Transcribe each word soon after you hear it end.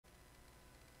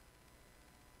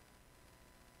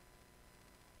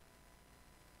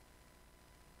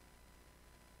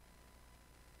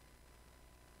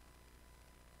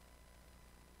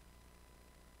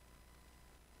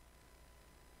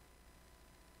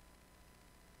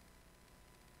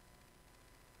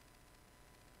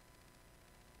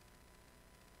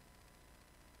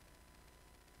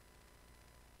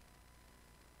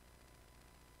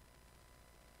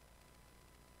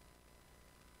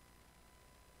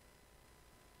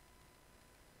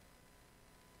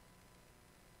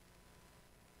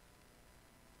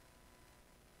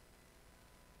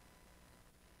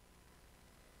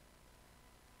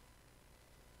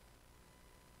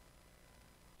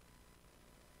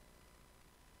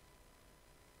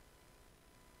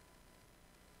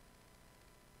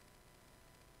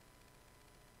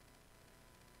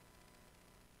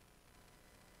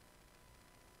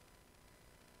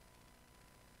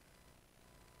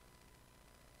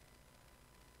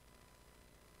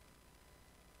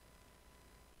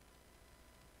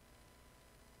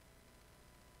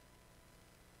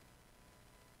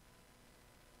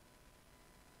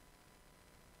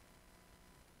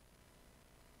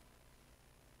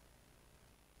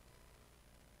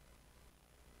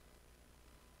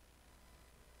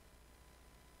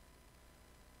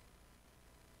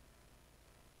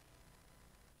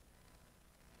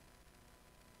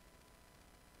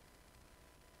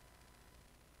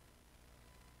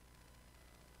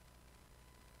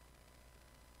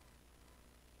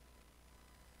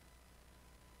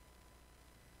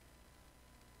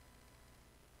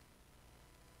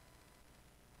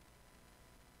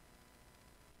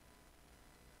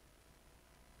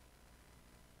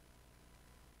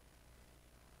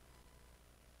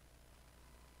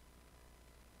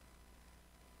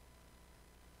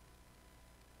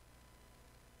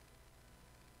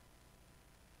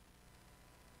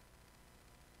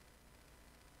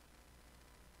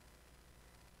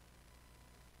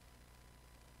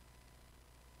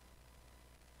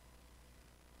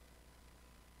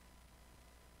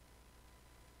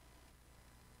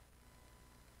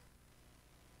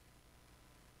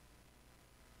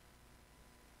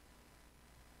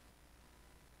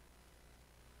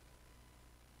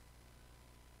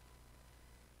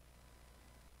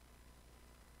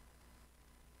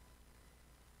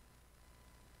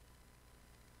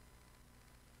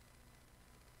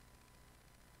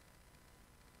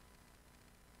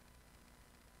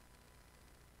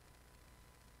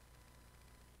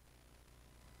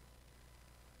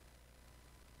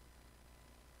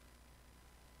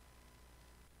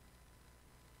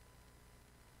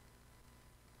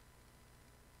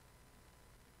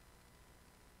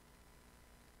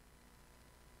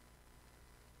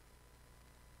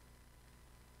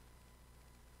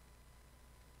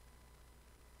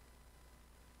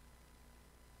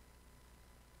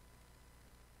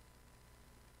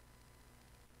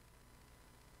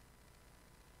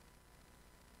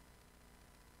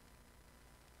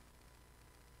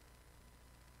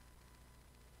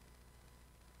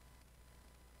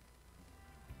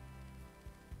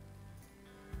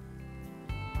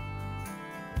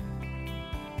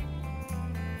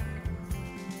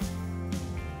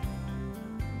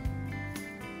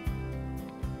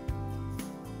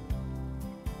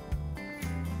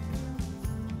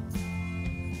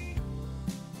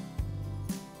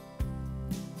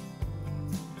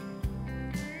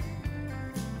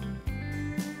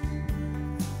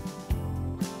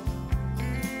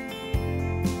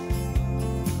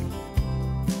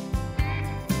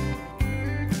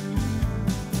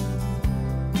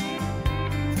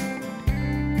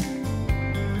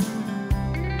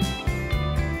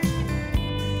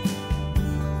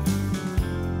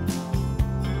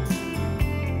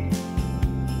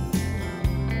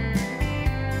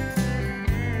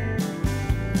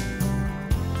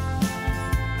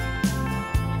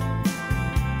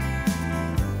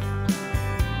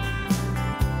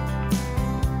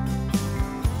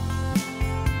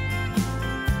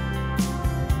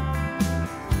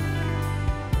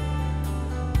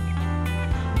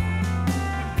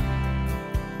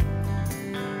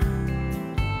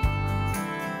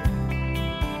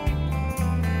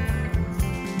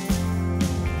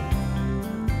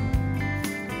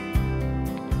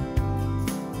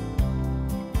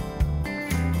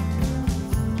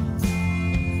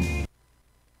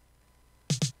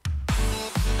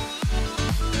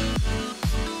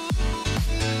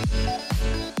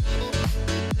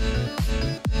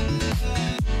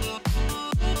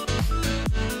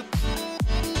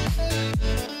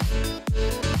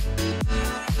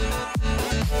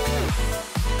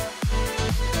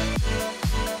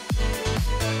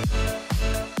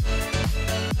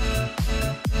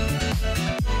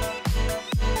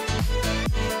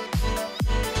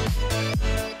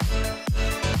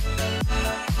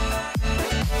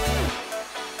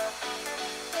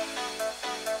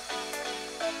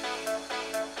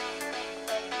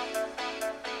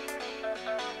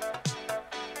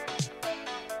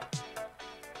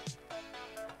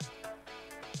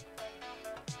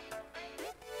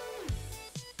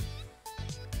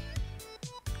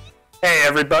Hey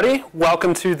everybody,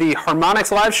 welcome to the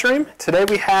Harmonix live stream. Today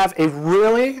we have a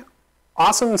really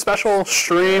awesome and special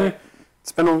stream.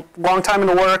 It's been a long time in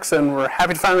the works and we're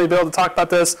happy to finally be able to talk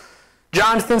about this.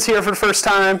 Jonathan's here for the first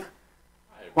time.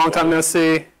 Long time no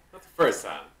see. Not the first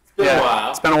time. It's been a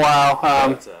while. It's been a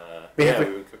while. We've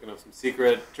been cooking up some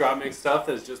secret DropMix stuff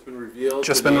that has just been revealed.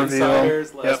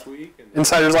 Insiders last week.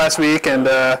 Insiders last week and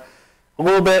a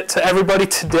little bit to everybody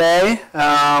today.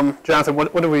 Jonathan,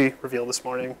 what did we reveal this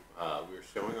morning? We were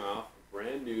showing off a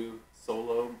brand new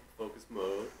solo focus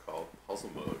mode called Puzzle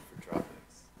Mode for DropMix.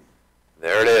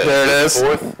 There it is. There it is.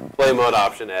 Fourth play mode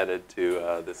option added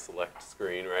to this select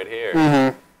screen right here.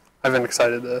 Mm-hmm. I've been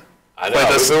excited to play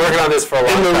this. We've been working on this for a long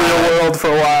time. In the real world for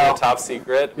a while. Top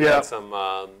secret. We had some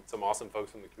awesome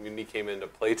folks from the community came in to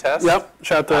play test. Yep.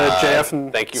 Shout out to JF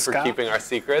and thank you for Scott. keeping our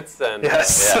secrets. And,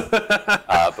 yes.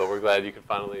 But we're glad you can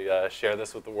finally share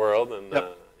this with the world and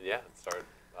start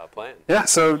playing. Yeah.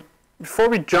 So before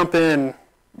we jump in,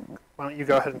 why don't you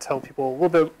go ahead and tell people a little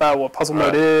bit about what Puzzle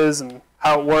Mode is and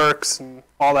how it works and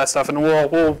all that stuff, and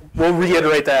we'll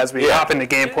reiterate that as we hop into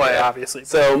gameplay, obviously.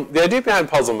 So the idea behind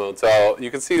Puzzle Mode, so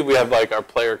you can see we have like our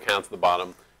player counts at the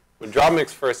bottom. When DropMix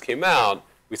first came out,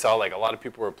 we saw like a lot of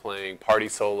people were playing party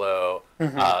solo. You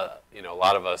know, a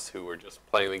lot of us who were just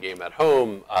playing the game at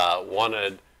home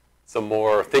wanted some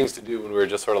more things to do when we were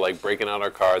just sort of like breaking out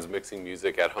our cards, mixing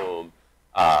music at home.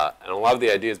 And a lot of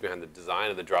the ideas behind the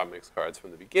design of the DropMix cards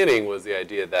from the beginning was the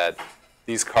idea that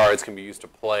these cards can be used to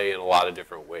play in a lot of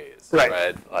different ways,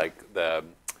 right? Like the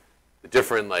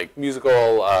different like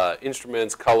musical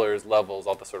instruments, colors, levels,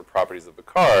 all the sort of properties of the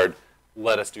card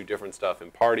let us do different stuff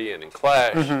in Party and in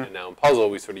Clash, and now in Puzzle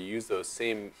we sort of use those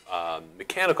same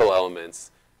mechanical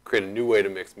elements, create a new way to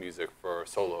mix music for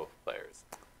solo players.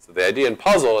 So the idea in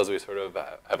Puzzle, as we sort of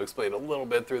have explained a little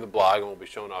bit through the blog and we'll be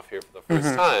showing off here for the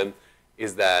first time,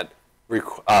 is that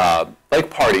like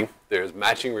Party, there's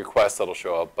matching requests that'll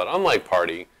show up, but unlike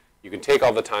Party, you can take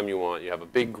all the time you want. You have a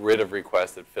big grid of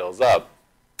requests that fills up,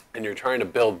 and you're trying to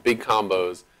build big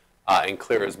combos and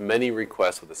clear as many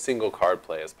requests with a single card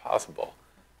play as possible.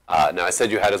 Now, I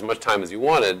said you had as much time as you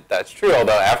wanted. That's true,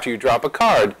 although after you drop a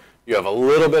card, you have a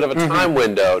little bit of a time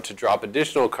window to drop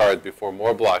additional cards before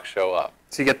more blocks show up.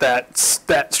 So you get that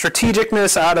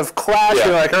strategicness out of Clash.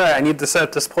 You're like, all right, I need to set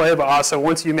up this play, but also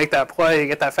once you make that play, you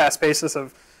get that fast pace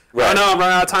of, oh no, I'm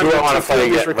running out of time to play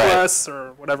these requests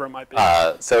or whatever it might be.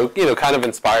 So, you know, kind of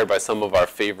inspired by some of our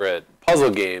favorite puzzle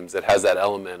games, it has that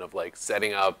element of like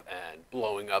setting up and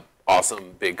blowing up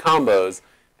awesome big combos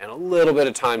and a little bit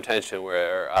of time tension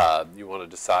where you want to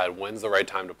decide when's the right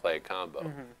time to play a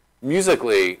combo.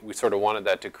 Musically, we sort of wanted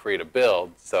that to create a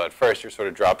build. So at first, you're sort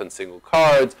of dropping single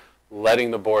cards,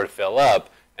 letting the board fill up,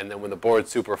 and then when the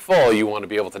board's super full, you want to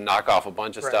be able to knock off a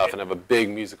bunch of stuff and have a big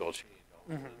musical change,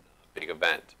 a big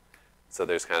event. So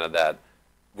there's kind of that.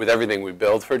 With everything we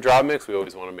build for DropMix, we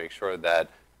always want to make sure that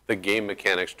the game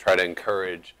mechanics try to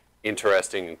encourage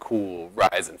interesting and cool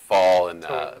rise and fall and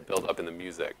build up in the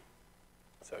music.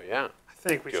 So yeah. I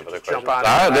think we should just jump on it.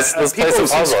 All right, let's play some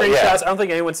Puzzle. I don't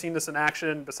think anyone's seen this in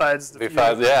action besides the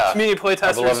community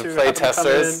playtesters who have come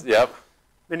in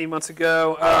many months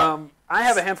ago. I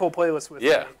have a handful of playlists with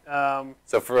me.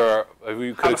 So for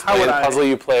you could explain Puzzle,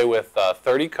 you play with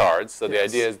 30 cards. So the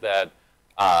idea is that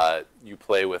you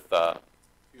play with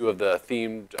two of the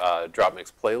themed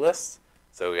DropMix playlists.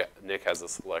 So Nick has a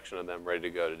selection of them ready to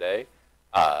go today.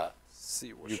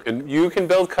 You can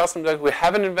build custom decks. We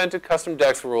haven't invented custom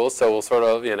decks rules, so we'll sort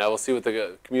of we'll see what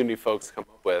the community folks come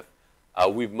up with.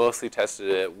 We've mostly tested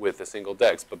it with the single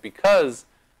decks, but because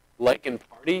like in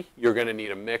Party, you're going to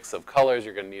need a mix of colors,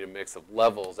 you're going to need a mix of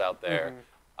levels out there.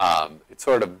 It's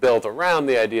sort of built around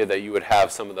the idea that you would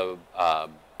have some of the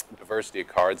diversity of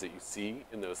cards that you see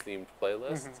in those themed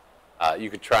playlists. You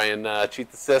could try and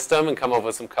cheat the system and come up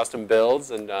with some custom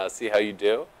builds and see how you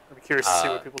do. I'd be curious to see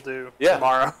what people do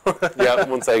tomorrow.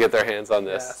 Once they get their hands on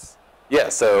this.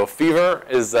 So Fever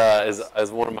is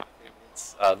one of my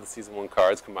favorites, the Season 1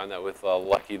 cards. Combine that with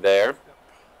Lucky there.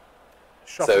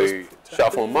 So you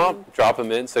shuffle them up, drop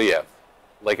them in. So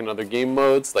like in other game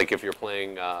modes, like if you're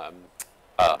playing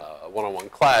one-on-one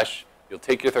Clash, you'll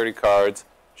take your 30 cards,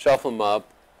 shuffle them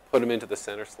up, put them into the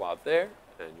center slot there,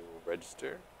 and you will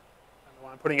register.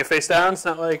 I'm putting it face down. It's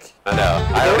not like I know.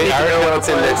 I already know what's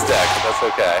in Nick's deck, but that's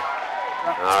okay.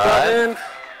 All right.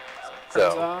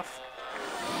 So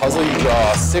Puzzle, you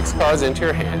draw 6 cards into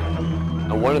your hand,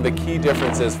 and one of the key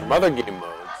differences from other game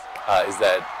modes is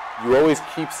that you always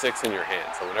keep 6 in your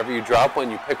hand. So whenever you drop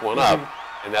one, you pick one up,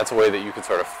 and that's a way that you can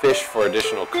sort of fish for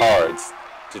additional cards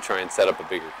to try and set up a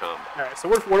bigger combo. All right. So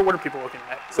what are people looking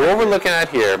at? So what we're looking at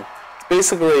here,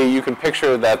 basically, you can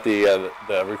picture that the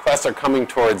requests are coming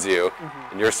towards you,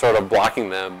 and you're sort of blocking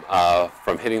them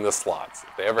from hitting the slots.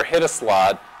 If they ever hit a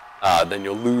slot, then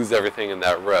you'll lose everything in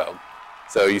that row.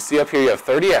 So you see up here you have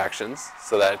 30 actions,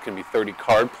 so that can be 30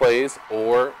 card plays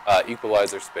or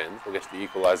equalizer spins. We'll get to the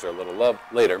equalizer a little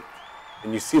later.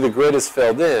 And you see the grid is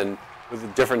filled in with the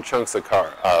different chunks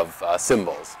of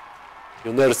symbols.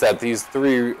 You'll notice that these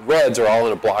 3 reds are all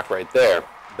in a block right there.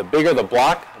 The bigger the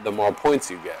block, the more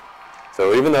points you get.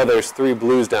 So even though there's 3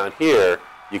 blues down here,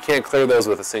 you can't clear those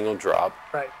with a single drop.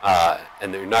 Right.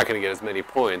 And you're not going to get as many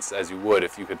points as you would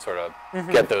if you could sort of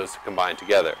get those combined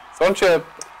together. So why don't you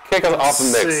kick us off the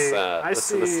mix?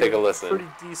 Let's take a listen. Pretty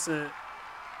decent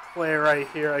play right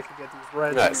here. I could get these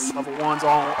reds nice. and level 1s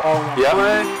all in one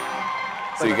play.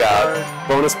 So you got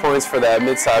bonus points for that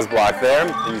mid-sized block there,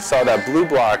 and you saw that blue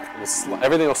block,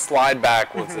 everything will slide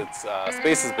back once its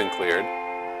space has been cleared,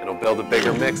 and it'll build a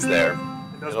bigger mix there.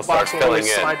 Those blocks will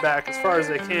always slide back as far as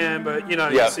they can, but you know,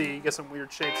 you see, you get some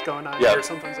weird shapes going on here.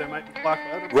 Sometimes they might be blocked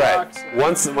by other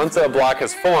blocks. Once a block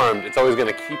is formed, it's always going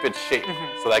to keep its shape.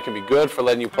 So that can be good for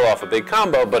letting you pull off a big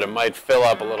combo, but it might fill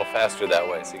up a little faster that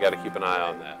way. So you got to keep an eye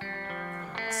on that.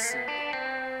 Let's see.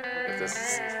 Get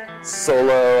this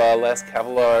solo Les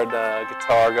Cavallard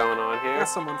guitar going on here. Got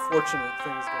some unfortunate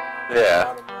things going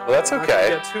on. Well, that's okay. I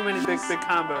don't get too many big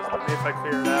combos, but maybe if I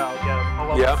clear it out,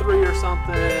 I'll get a level 3 or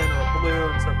something, or a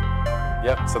blue, and something.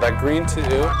 Yep, so that green 2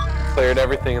 cleared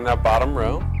everything in that bottom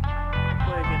row.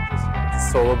 Play again,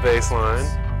 just solo bass line.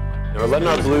 And we're letting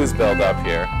our blues build up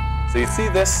here. So you see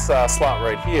this slot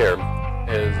right here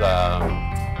is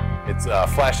it's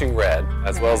flashing red,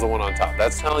 as well as the one on top.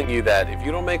 That's telling you that if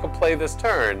you don't make a play this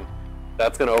turn,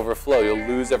 that's going to overflow. You'll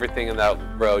lose everything in that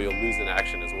row. You'll lose an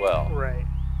action as well. Right.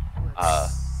 What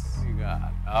do you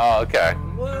got? Oh, okay.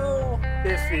 A little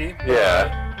iffy.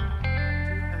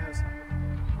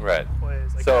 Right.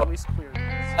 Plays. So, at least clear these.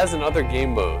 as in other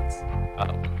game modes,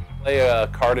 when you play a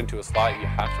card into a slot, you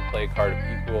have to play a card of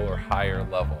equal or higher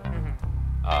level.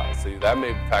 So that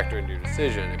may factor into your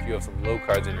decision. If you have some low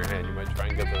cards in your hand, you might try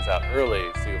and get those out early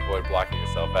so you avoid blocking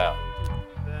yourself out.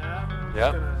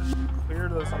 Just gonna clear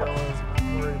those yellows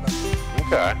and not worry about them.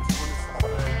 Okay.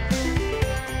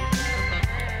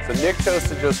 So Nick chose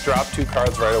to just drop 2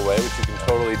 cards right away, which you can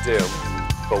totally do.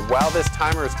 But while this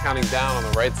timer is counting down on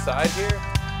the right side here,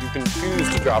 you can choose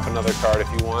to drop another card if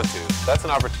you want to. So that's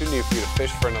an opportunity for you to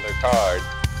fish for another card.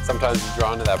 Sometimes you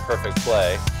draw into that perfect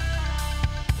play.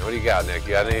 Now what do you got, Nick?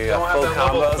 You got any full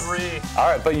combos? Level 3. All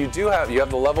right, but you have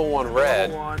the level 1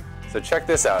 red. Level 1. So check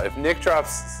this out. If Nick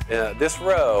drops, this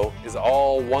row is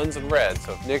all 1s and reds.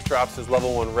 So if Nick drops his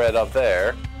level 1 red up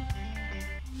there,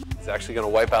 he's actually going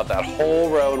to wipe out that whole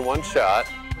row in one shot.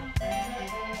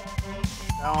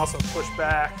 Now also push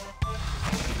back.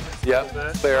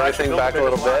 Yep, clear everything back a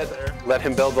little bit. Let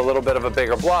him build a little bit of a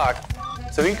bigger block.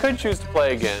 So he could choose to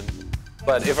play again.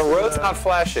 But if a row's not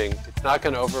flashing, it's not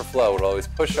going to overflow. It'll always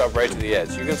push up right to the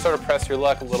edge. You can sort of press your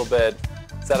luck a little bit,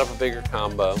 set up a bigger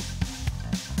combo.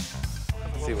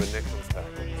 Let's see what Nick comes back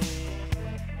with.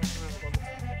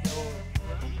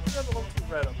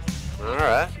 All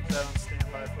right. Keep that on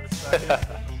standby for a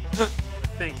second.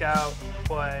 Think out,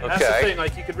 play. Okay. That's the thing.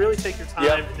 Like, you could really take your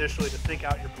time initially to think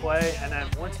out your play, and then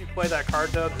once you play that card,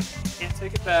 though, you can't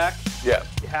take it back. Yeah.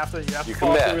 You have to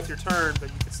follow through with your turn, but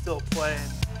you can still play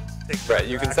and take it Right.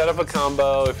 You can set up a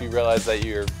combo if you realize that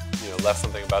you're left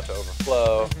something about to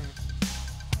overflow.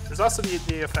 There's also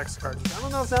the effects cards. I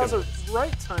don't know if now's the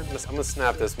right time. I'm gonna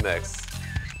snap this mix.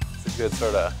 It's a good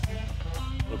sort of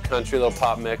little country, little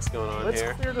pop mix going on here.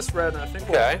 Let's clear this red, and I think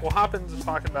we'll hop into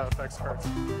talking about effects cards.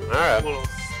 All right.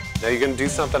 Now you're gonna do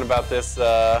something about this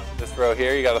this row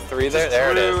here. You got a 3 there.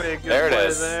 There it is. There it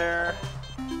is. There.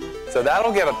 So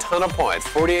that'll get a ton of points.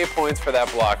 48 points for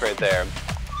that block right there.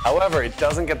 However, it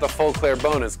doesn't get the full clear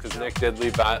bonus because Nick did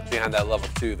leave behind that level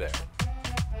 2 there.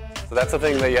 So that's the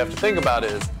thing that you have to think about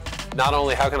is not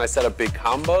only how can I set up big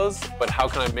combos, but how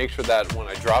can I make sure that when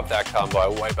I drop that combo, I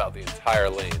wipe out the entire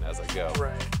lane as I go.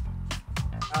 Right.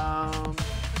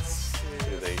 Let's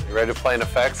see. You ready to play an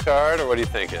effects card, or what are you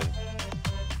thinking?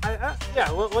 Yeah,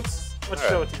 let's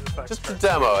go with these effects cards. Just to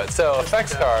demo it. So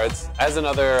effects cards, as in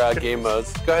other game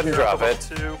modes, go ahead and drop it.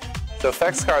 So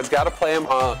effects cards, got to play them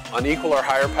on equal or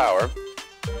higher power.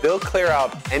 They'll clear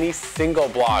out any single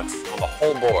blocks on the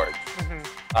whole board.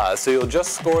 So you'll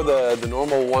just score the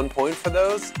normal 1 point for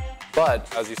those,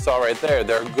 but as you saw right there,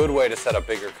 they're a good way to set up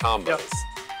bigger combos.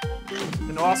 Yep.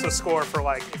 And also score for,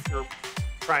 like, if you're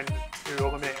trying to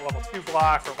eliminate a level 2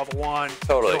 block or level 1.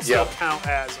 Totally, it'll still count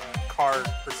as a card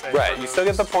per se. Right, you still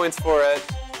get the points for it.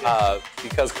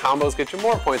 Because combos get you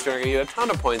more points, you're not going to get a ton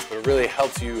of points, but it really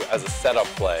helps you as a setup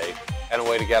play and a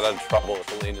way to get out of trouble if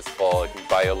the lane is full. It can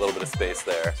buy you a little bit of space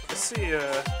there. I see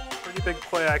a pretty big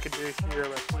play I could do here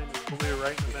by playing the blue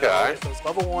right in the middle. Okay. Get those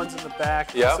level 1s in the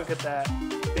back. Yep. Also get that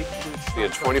big blue. See a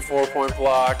 24-point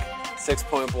block,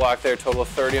 6-point block there, total of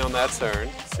 30 on that turn.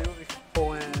 Let's see what we can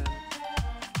pull in.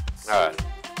 All right.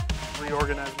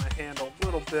 Reorganize my hand a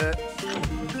little bit.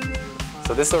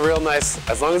 So this is a real nice,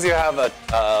 as long as you have a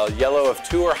yellow of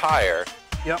 2 or higher,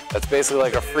 Yep. that's basically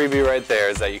like a freebie right there,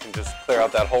 is that you can just clear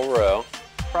out that whole row.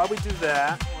 Probably do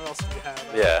that. What else do we have?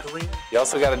 Yeah. Green. You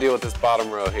also got to deal with this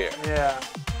bottom row here. Yeah.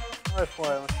 What do I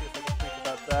play? Let's see if I can think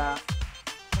about that.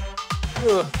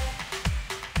 Ugh.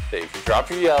 So you can drop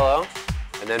your yellow,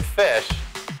 and then fish.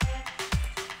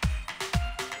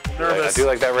 Nervous. I do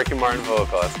like that Ricky Martin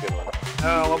vocal, that's a good one.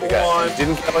 Level Okay, 1. you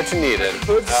didn't get what you needed.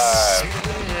 Good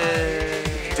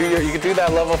You can do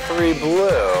that level 3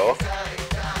 blue.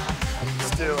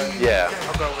 Let's do it. Yeah.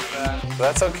 I'll go with that. So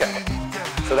that's okay.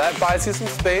 So that buys you some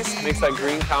space, makes that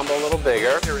green combo a little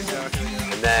bigger. Here we go.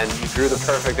 And then you drew the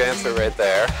perfect answer right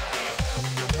there.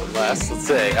 Unless, let's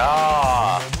see,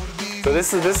 so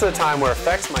this is a time where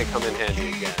effects might come in handy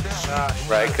again. Gosh,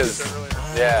 right? Because, a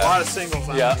yeah. lot of singles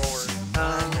on Yeah. the board.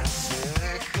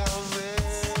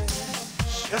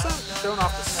 I guess I'm showing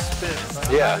off the spin, but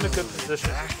I'm Yeah. not in a good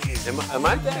position. Am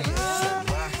I?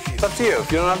 It's up to you.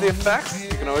 If you don't have the effects, you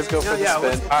can always go for the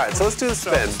spin. All right, so let's do the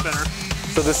spin. Spinner.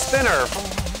 So the spinner,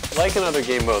 like in other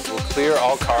game modes, will clear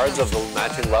all cards of the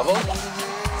matching level.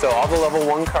 So all the level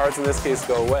 1 cards in this case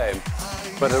go away.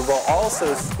 But it will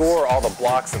also score all the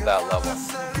blocks at that level.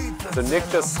 So Nick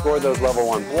just scored those level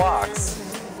 1 blocks,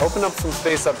 opened up some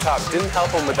space up top, didn't help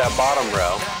him with that bottom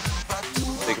row.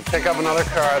 So you can pick up another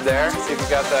card there, see if you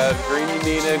got that green you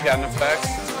needed, got an effect.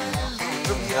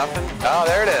 Nothing? Oh,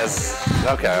 there it is.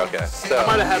 Okay. So I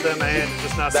might have had that in my hand and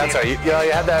just not that's seen right.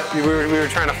 You had that. We were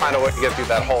trying to find a way to get through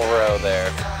that whole row there.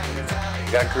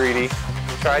 You got greedy.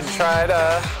 Tried.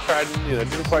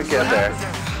 Didn't quite get there.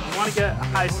 You want to get a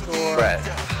high score. Right.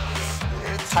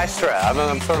 High stress.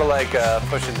 I'm sort of like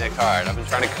pushing Nick hard. I've been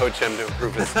trying to coach him to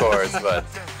improve his scores, but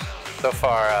so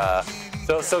far,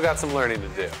 still got some learning to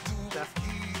do. Definitely.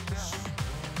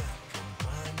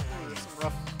 There's some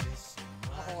rough,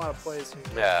 not a whole lot of plays here.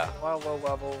 Yeah. A lot of low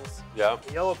levels. Yeah.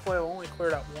 The yellow play only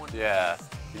cleared out 1. Yeah.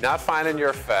 You're not finding your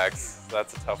effects. So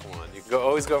that's a tough one. You can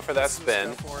always go for that spin.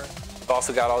 Let's go for it. You've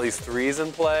also got all these 3s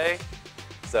in play,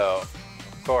 so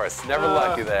of course, never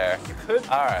lucky there. You could.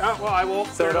 All right. Well, I will.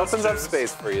 So it opens up 2s.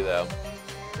 space for you though,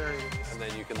 Very easy. and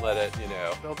then you can let it,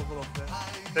 Build a little bit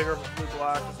bigger of a blue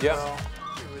block as Yep. well.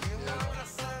 Always good.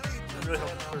 It really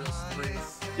helps clear those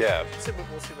 3s. Yeah.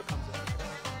 We'll see what comes in.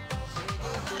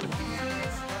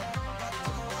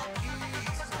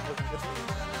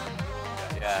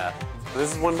 Yeah.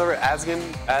 This is one of the, as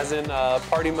in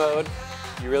party mode,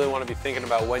 you really want to be thinking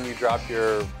about when you drop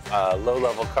your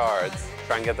low-level cards.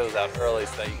 Try and get those out early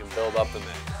so that you can build up the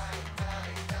mix.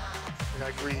 I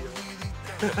got greedy.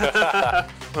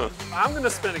 I'm gonna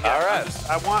spin again. All right.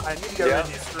 I need to get rid of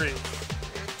these 3s.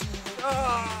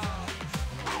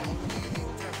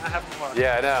 I have to watch.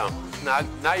 Yeah, I know.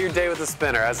 Not your day with the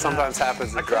spinner, as sometimes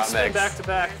happens in I could spin DropMix. back to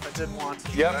back if I did want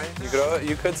to. Yep. Right?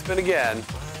 You could spin again.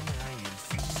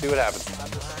 See what happens. I'm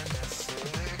just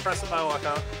pressing my luck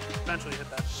out. Eventually hit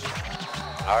that.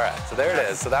 All right, so there it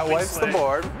is. So that Big wipes the swing.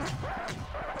 board,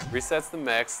 resets the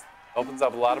mix, opens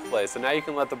up a lot of play. So now you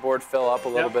can let the board fill up a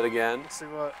little bit again. See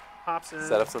what pops in.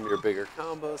 Set up some of your bigger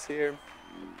combos here.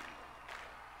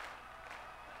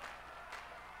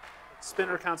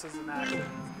 Spinner counts as an action.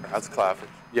 Crowd's clapping.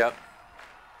 Yep.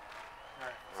 All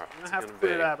right. All right, I'm it's gonna have to gonna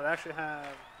clear be- that, but I actually have.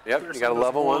 Yep, clear you some got a of those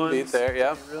level 1 beat ones. there,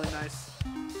 yep. Really nice.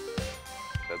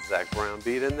 Got Zach Brown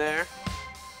beat in there.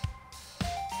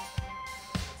 That's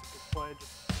a good play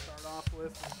just to start off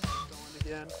with. Going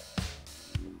again.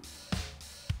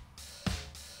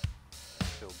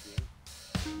 Still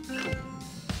beat.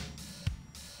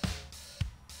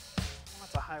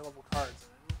 Lots of high level cards.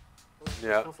 I'm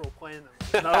Yeah. comfortable playing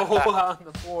them. No on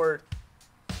the board.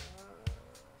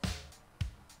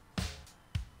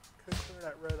 Could clear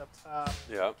that red up top.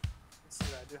 Yep. Let's see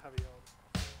that. I do have a yellow.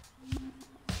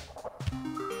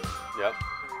 Yep.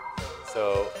 There we go.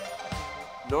 So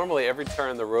normally every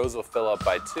turn the rows will fill up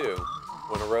by 2.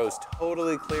 When a row is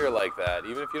totally clear like that,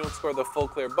 even if you don't score the full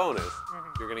clear bonus,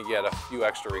 you're going to get a few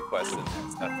extra requests in there.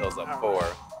 So that fills up 4.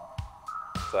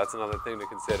 So that's another thing to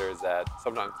consider, is that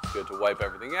sometimes it's good to wipe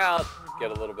everything out,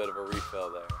 get a little bit of a refill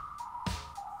there. I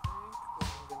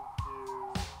think what I'm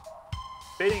gonna do.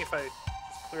 Debating if I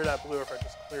just clear that blue or if I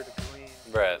just clear the green.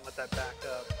 Right. And let that back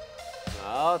up.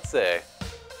 Let's see.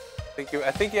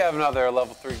 I think you have another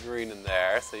level 3 green in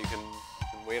there, so you can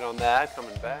wait on that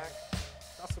coming back.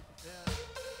 Also, yeah.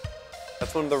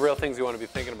 that's one of the real things you want to be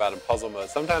thinking about in puzzle mode.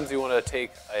 Sometimes you want to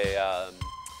take a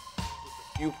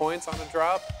few points on a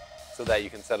drop so that you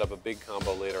can set up a big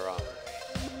combo later on.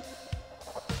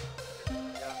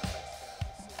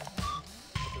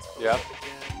 Yep.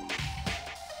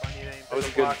 That was a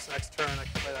good blocks next turn. I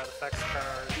can play that effects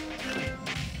card.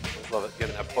 Just love it,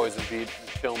 getting that poison beat and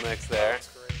chill mix there. That's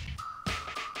great.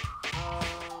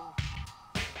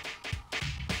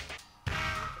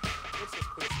 Let's just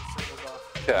clear some singles off.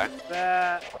 Okay.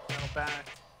 That'll back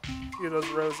a few of those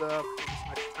rows up.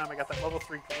 Next time I got that level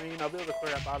 3 green, I'll be able to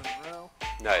clear that bottom row.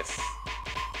 Nice.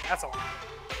 That's all.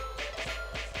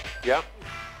 Yep.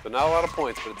 So not a lot of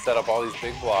points, but it set up all these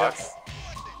big blocks. Yep.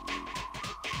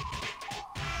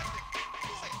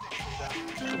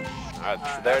 All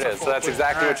right, so there it is. So that's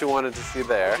exactly what you wanted to see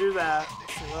there. I'll do that.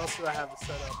 Let's see, what else do I have to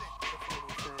set up?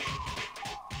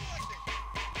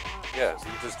 Yeah, so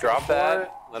you just drop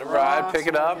that, let it ride, pick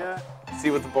it up, see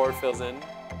what the board fills in.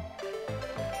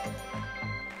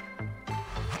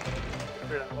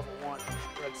 Clear that level 1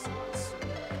 red slots.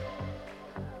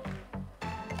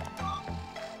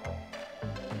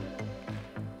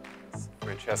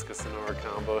 Francesca Sonora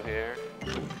combo here.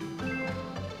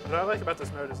 What I like about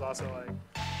this mode is also like,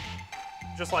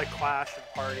 just like Clash and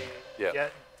Party, you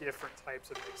get different types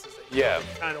of mixes that you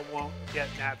kind of won't get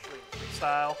naturally in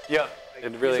freestyle. Yep, Like,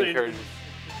 it really encourages.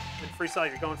 In freestyle,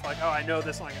 you're going for like, oh, I know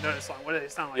this song, I know this song. What do they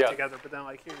sound like together? But then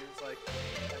like here, it's like,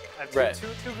 I have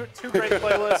two great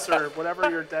playlists or whatever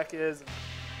your deck is.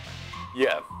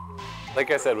 Yeah,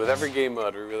 like I said, with every game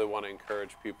mode, we really want to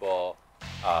encourage people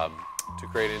to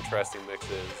create interesting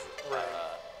mixes.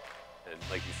 And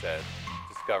like you said,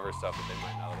 discover stuff that they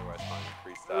might not otherwise find in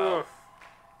freestyle. Oof.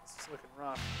 This is looking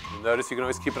rough. You'll notice you can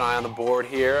always keep an eye on the board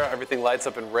here. Everything lights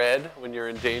up in red when you're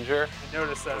in danger. I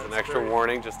noticed that. As an extra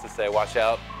warning, just to say, watch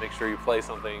out. Make sure you play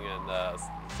something and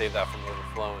save that from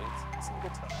overflowing. It's a little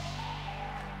tough.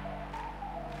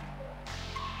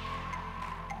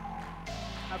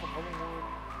 Have a level 1.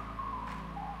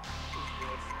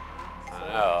 I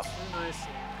know. Too nice.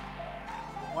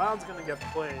 Wild's gonna get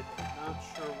played. Not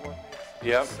sure what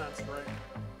makes sense right now.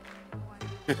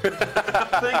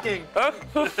 I'm thinking.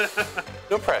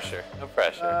 No pressure. No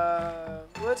pressure.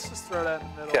 Let's just throw that in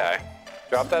the middle. Okay.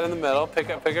 Drop that in the middle. Pick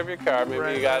up your card.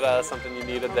 Maybe you got something you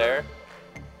needed there.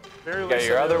 Very you got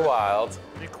your other wild.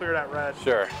 Let me clear that red.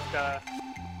 Sure. Gotta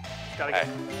get.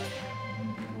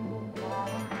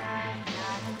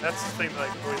 That's the thing,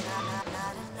 like.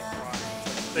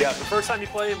 The first time you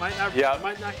play, it might not.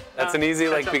 That's an easy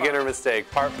beginner mistake.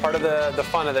 Part of the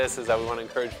fun of this is that we want to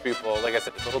encourage people. Like I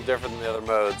said, it's a little different than the other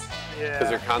modes because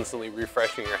you're constantly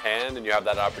refreshing your hand, and you have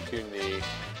that opportunity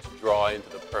to draw into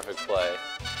the perfect play.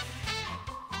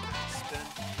 Spin.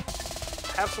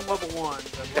 Have some level 1.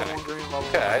 That level 1 green level 1.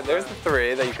 Okay, there's the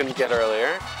 3 that you couldn't get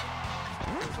earlier.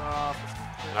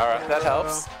 All right, that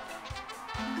helps.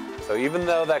 So even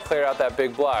though that cleared out that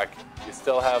big block, you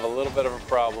still have a little bit of a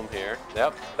problem here.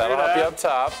 Yep, that'll help you up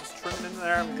top. Just trim it in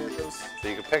there. So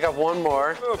you can pick up one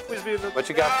more. Oh, please be the. What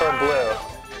you got for a blue?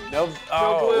 No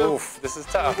blue. Oof, this is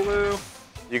tough. No blue.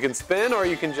 You can spin, or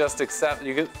you can just accept.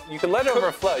 You can let it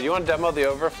overflow. You want to demo the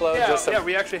overflow? Yeah,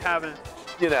 we actually haven't.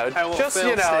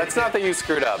 It's not that you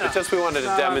screwed up. It's just we wanted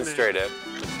to demonstrate it.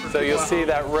 So you'll see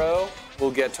that row will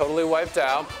get totally wiped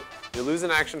out. You lose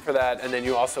an action for that, and then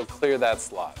you also clear that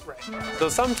slot. Right. So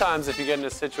sometimes if you get in a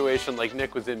situation like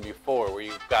Nick was in before, where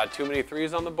you've got too many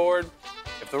 3s on the board,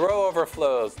 if the row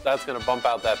overflows, that's going to bump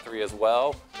out that 3 as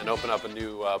well and open up a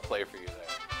new play for you there.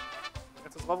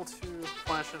 It's a level 2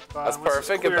 flash at the bottom. That's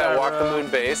perfect. Get that Walk the Moon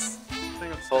base.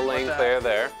 Full lane clear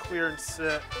there. Clear and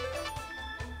sit.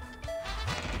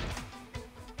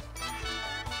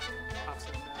 Pops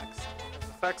in next.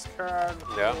 Effects card,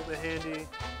 a little bit handy.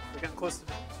 We're getting close to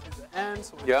the end,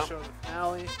 so we're going to show the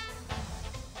finale.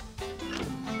 Let's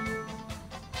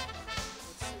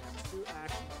see, 2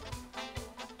 actions.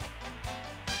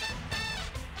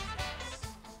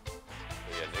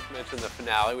 So Nick mentioned the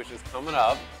finale, which is coming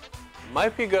up.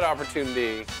 Might be a good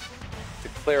opportunity to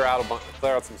clear out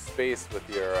some space with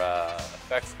your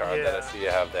effects card that I see you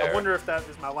have there. I wonder if that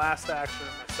is my last action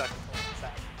or my second to last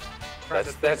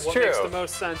action. That's what true. Makes the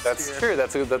most sense That's here. true.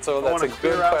 That's a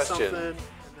good question.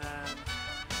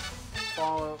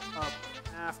 Follow up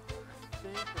after. I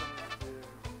think what I'm going to do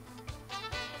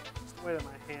is the way that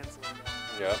my hands lay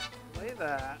that. Yep. Lay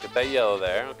that. Get that yellow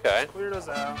there. Okay. Clear those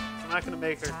out. I'm not going to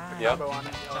make a combo on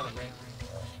that yellow.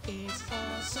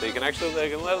 So you can actually let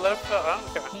it okay.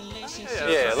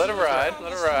 Yeah, let it ride.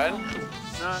 Let it ride.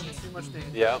 Not too much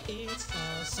danger. Yep.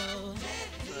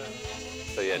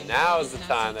 So now is the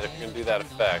time that if you're going to do that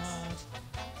effects,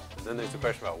 and then there's the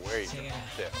question about where you're going to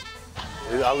do.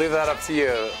 I'll leave that up to you.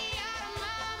 Let's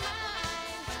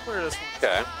clear this one.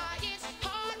 Okay.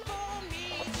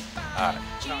 All right.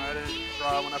 No, I didn't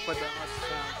draw when I put that much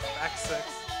down. Back 6.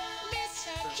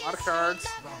 There's a lot of cards.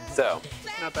 So,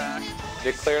 Not back.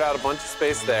 Nick cleared out a bunch of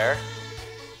space there.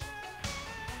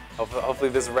 Hopefully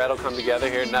this red will come together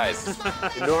here. Nice.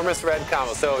 Enormous red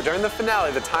combo. So during the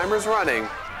finale, the timer's running.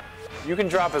 You can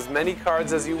drop as many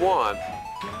cards as you want.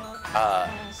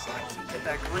 Get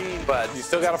that green. But you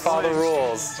still got to follow the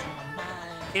rules.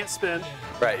 Can't spin.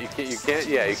 Right, you can't,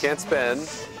 yeah, you can't spin.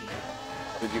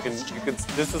 But you can,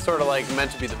 this is sort of like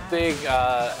meant to be the big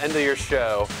end of your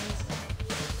show.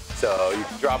 So you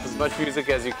can drop as much music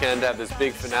as you can to have this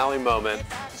big finale moment.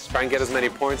 Try and get as many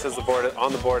points as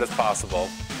on the board as possible.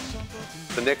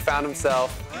 So Nick found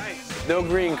himself with no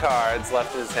green cards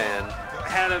left in his hand. I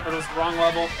had it, but it was the wrong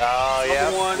level. Oh, yeah.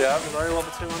 Level 1, Yep. it was already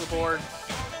level 2 on the board.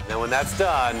 Now when that's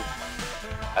done,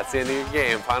 that's the end of your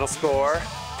game. Final score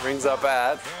rings up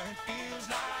at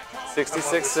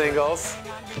 66 singles.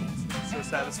 So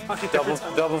satisfying.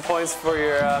 Double points for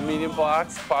your medium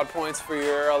blocks, quad points for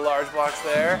your large blocks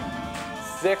there.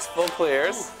 6 full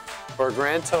clears for a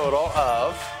grand total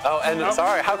of,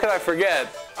 sorry, how could I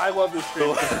forget? I love this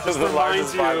stream. It just The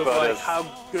reminds largest you of bonus. how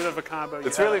good of a combo you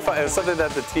It's have. really fun. It's something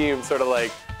that the team sort of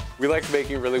like, we like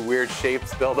making really weird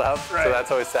shapes build up. Right. So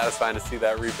that's always satisfying to see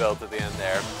that rebuilt at the end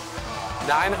there.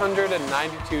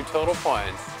 992 total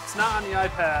points. It's not on the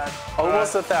iPad.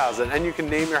 Almost 1,000. And you can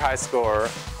name your high score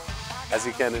as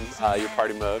you can in your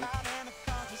party mode.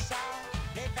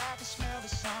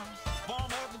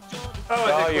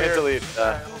 Oh, you hit delete.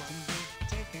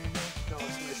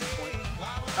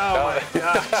 Oh my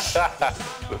gosh.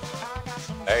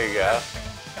 There you go.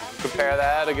 Compare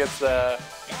that against the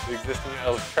existing,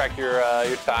 it'll track your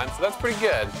time. So that's pretty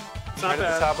good. It's not Right at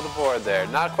bad. the top of the board there.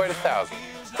 Not quite 1,000.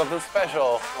 Something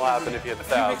special will happen if you hit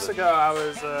 1,000. 2 weeks ago, I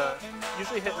was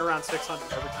usually hitting around 600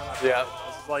 every time I played. Yeah.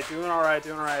 I was like doing all right,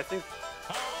 doing all right. I think,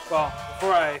 well,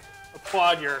 before I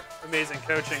applaud your amazing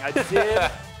coaching, I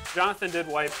did, Jonathan did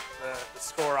wipe the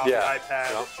score off Yeah. the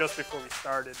iPad Yep. just before we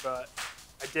started, but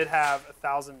I did have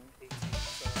 1,018,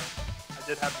 so I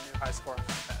did have the new high score on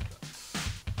the iPad.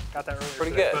 But got that earlier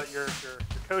Pretty today. good. But you're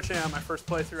coaching on my first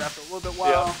playthrough after a little bit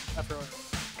while. Yeah. After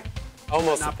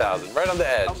Almost not 1,000. Right on the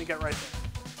edge. help me get right there.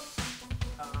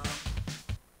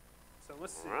 So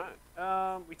let's see. All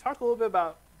right. We talked a little bit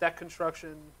about deck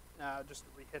construction. Just to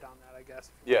re-hit on that, I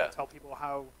guess. If you Yeah. want to tell people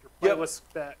how your Yep. playlist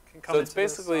that can come So into it's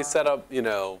basically this, set up, you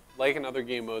know, like in other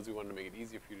game modes, we wanted to make it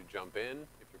easy for you to jump in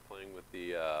if you're playing with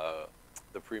the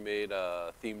pre-made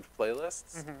themed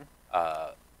playlists.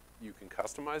 You can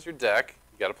customize your deck.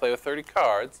 You got to play with 30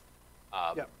 cards.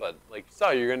 Yep. But like you saw,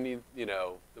 you're going to need, you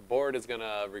know, the board is going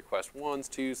to request 1s,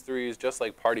 2s, 3s, just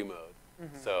like party mode.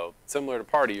 So similar to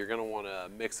party, you're going to want a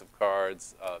mix of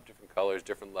cards, different colors,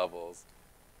 different levels.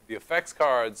 The effects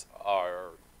cards are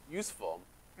useful,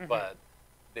 but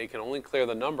they can only clear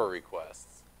the number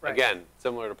requests. Right. Again,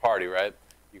 similar to party, right?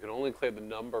 You can only clear the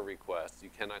number requests. You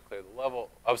cannot clear the level.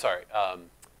 I'm sorry.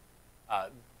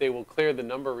 They will clear the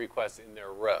number requests in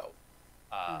their row,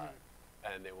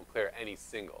 and they will clear any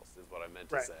singles, is what I meant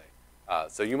to Right. say.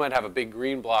 So you might have a big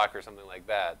green block or something like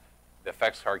that. The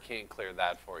effects card can't clear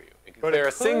that for you. It can But clear it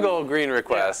a could. single green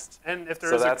request. Yeah. And if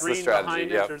there So is a that's the green strategy,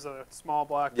 behind yep. it, there's a small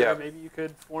block there. Yep. Maybe you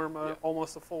could form Yep.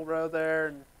 almost a full row there.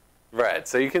 And Right.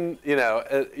 So you can, you know,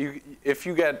 if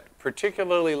you get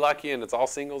particularly lucky and it's all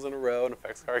singles in a row, an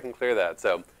effects card can clear that.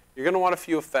 So you're going to want a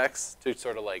few effects to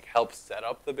sort of like help set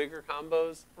up the bigger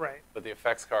combos. right. But the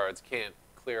effects cards can't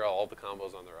clear all the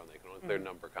combos on their own. They can only clear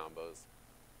number combos.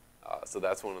 So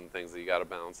that's one of the things that you got to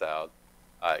balance out.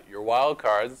 Your wild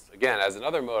cards, again, as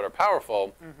another mode, are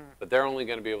powerful, but they're only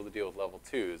going to be able to deal with level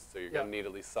 2s. So you're going to need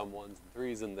at least some 1s and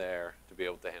 3s in there to be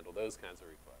able to handle those kinds of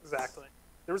requests. Exactly.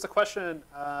 There was a question,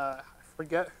 I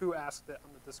forget who asked it on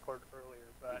the Discord earlier,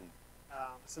 but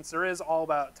since there is all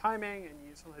about timing and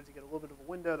you sometimes you get a little bit of a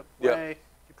window to play, if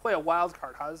you play a wild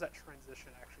card, how does that transition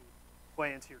actually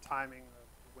play into your timing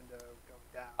of the window going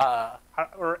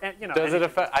down? Does it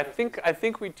affect? I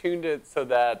think we tuned it so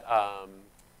that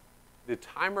the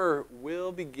timer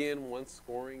will begin once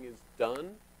scoring is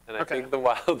done, and I think the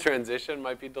wild transition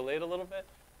might be delayed a little bit.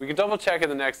 We can double check in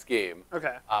the next game.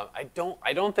 Okay. I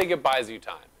don't think it buys you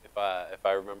time, if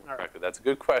I remember correctly. That's a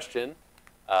good question.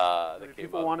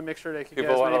 People want to make sure they can People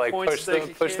get as want to many like points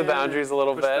push the boundaries a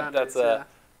little bit. That's yeah.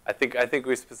 I think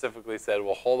we specifically said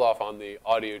we'll hold off on the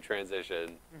audio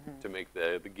transition to make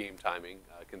the game timing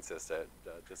consistent,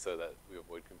 just so that we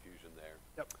avoid confusion there.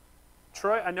 Yep.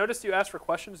 Troy, I noticed you asked for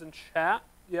questions in chat.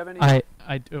 Do you have any?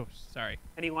 I do. Sorry.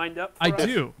 Any lined up? For I us?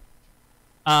 do.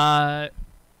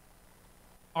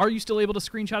 are you still able to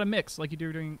screenshot a mix like you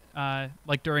do during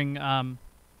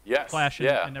Yes. Clash and,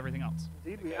 yeah. and everything else?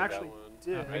 Indeed, we Okay, actually that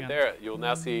did. one. Hang Right on. there. You'll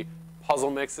now see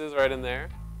puzzle mixes right in there.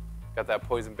 Got that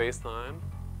poison bass line,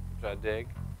 which I dig.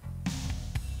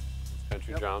 It's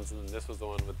country drums, and then this was the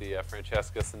one with the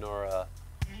Francesca Sonora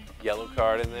yellow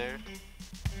card in there.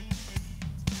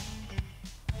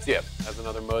 So yeah, as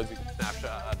another mode, you can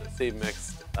snapshot, save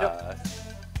mixed,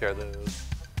 share those,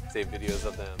 save videos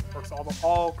of them. Works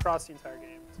all across the entire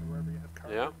game, so wherever you have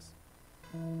cards.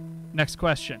 Yeah. Next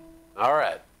question. All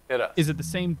right, hit us. Is it the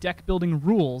same deck building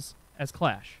rules as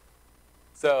Clash?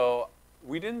 So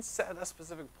we didn't set a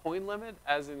specific point limit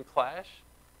as in Clash.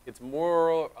 It's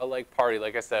more like Party,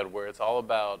 like I said, where it's all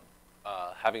about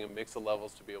having a mix of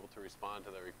levels to be able to respond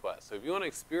to the request. So if you want to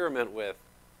experiment with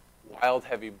wild,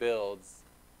 heavy builds,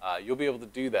 you'll be able to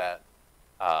do that.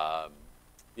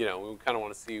 You know, we kind of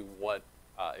want to see what,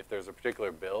 if there's a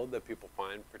particular build that people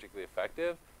find particularly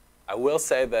effective. I will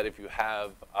say that if you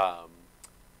have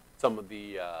some of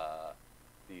the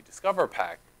Discover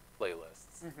Pack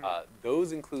playlists,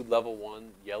 those include level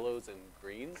 1 yellows and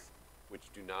greens, which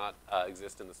do not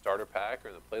exist in the starter pack or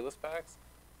in the playlist packs.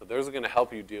 So those are going to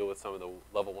help you deal with some of the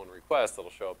level 1 requests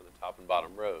that'll show up in the top and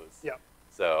bottom rows. Yeah.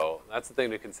 So that's the thing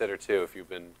to consider too. If you've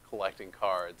been collecting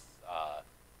cards,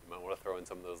 you might want to throw in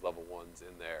some of those level 1s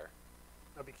in there.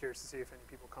 I'll be curious to see if any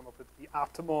people come up with the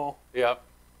optimal Yep.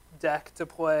 deck to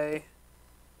play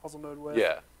puzzle mode with.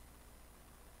 Yeah.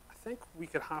 I think we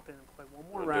could hop in and play one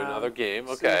more We'll round. do another game,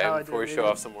 see how okay, I before we did. show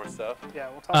off some more stuff. Yeah,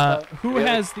 we'll talk about Who Yeah.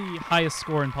 has the highest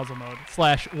score in puzzle mode?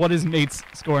 / what is Nate's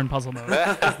score in puzzle mode?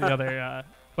 That's the other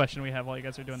question we have while you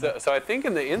guys are doing that. So I think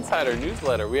in the Insider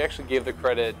newsletter, we actually gave the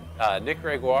credit, Nick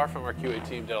Gregoire from our QA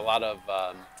team did a lot of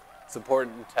support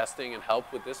and testing and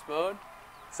help with this mode.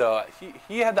 So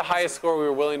he had the highest score we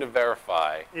were willing to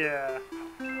verify. Yeah.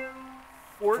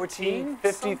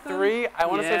 1453? I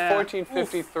want to say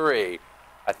 1453,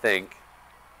 I think.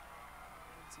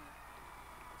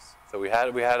 So we had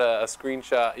a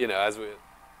screenshot, you know, as we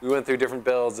went through different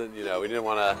builds, and you know, we didn't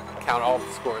want to count all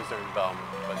the scores during development,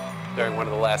 but during one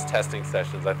of the last testing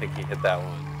sessions, I think he hit that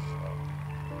one.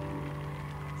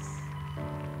 So.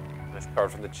 Nice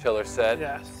card from the Chiller set.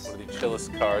 Yes. One of the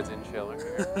chillest cards in Chiller.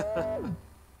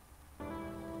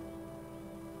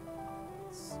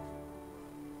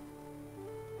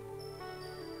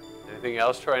 Anything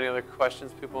else, Troy? Any other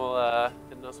questions people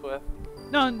hitting us with?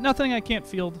 No, nothing I can't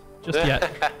field just yet.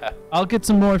 I'll get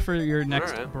some more for your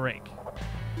next right. break.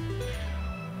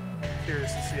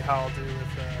 Curious to see how I'll do with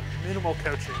minimal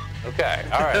coaching. Okay,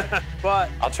 all right.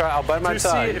 But I'll try. I'll bite my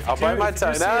tongue. I'll bite my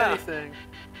tongue. If you see Nah. anything,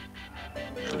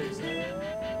 please.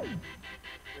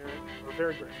 We're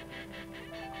very grateful.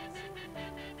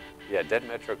 Yeah, Dead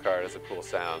Metro card is a cool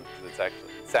sound because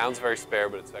it sounds very spare,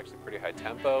 but it's actually pretty high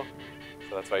tempo.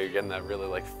 So that's why you're getting that really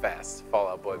like fast Fall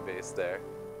Out Boy bass there.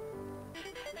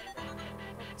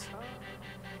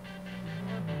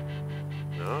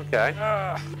 Okay.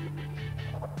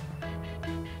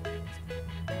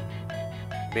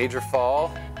 Major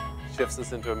fall shifts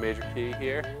us into a major key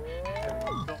here.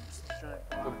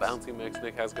 What bouncy mix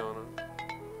Nick has going on?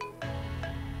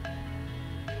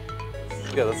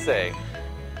 Yeah, let's see.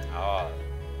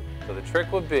 So the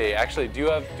trick would be, actually, do you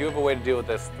have a way to deal with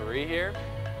this 3 here?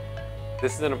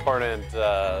 This is an important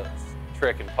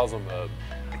trick in puzzle mode.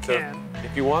 So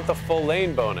if you want the full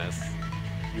lane bonus,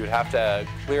 you would have to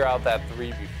clear out that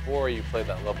 3 before you play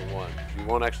that level 1. You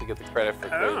won't actually get the credit for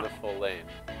clearing the full lane.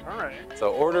 All right.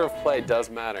 So order of play does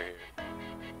matter here.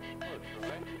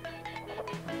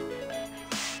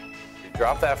 You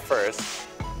drop that first.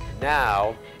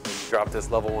 Now, when you drop this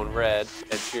level 1 red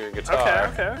Ed Sheeran guitar.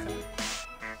 Okay.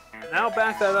 Now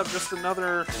back that up just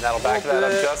another. And that'll back that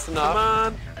up just enough. Come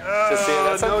on. To see it.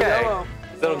 That's no okay. Yellow.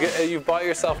 So you've bought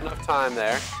yourself enough time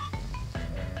there.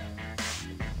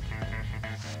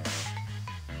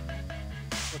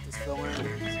 Let this fill in.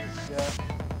 Yeah.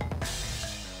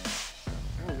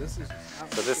 Oh, this is.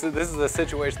 So this is the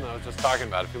situation that I was just talking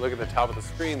about. If you look at the top of the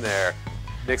screen there,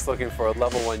 Nick's looking for a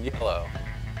level 1 yellow.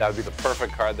 That would be the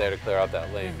perfect card there to clear out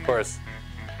that lane. Of course,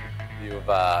 you've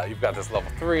got this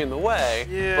level 3 in the way,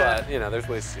 but you know there's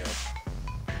ways to do it.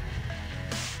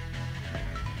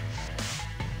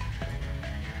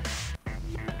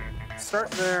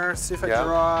 Start there. See if I Yeah.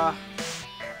 draw.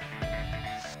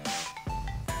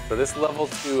 So this level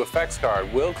 2 effects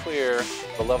card will clear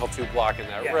the level 2 block in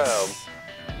that row,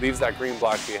 leaves that green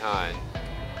block behind.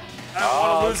 I don't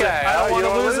want to lose it. I don't want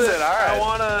to lose it. All right. I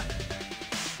want to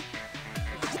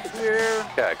clear.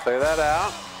 Okay, clear that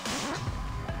out.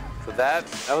 So that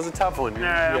was a tough one. Nah, yeah,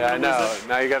 I I'm gonna know. lose it.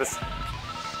 Now you got to.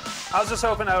 I was just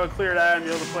hoping I would clear that and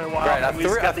be able to play a while. Right, at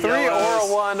least a get the 3 or a yellows.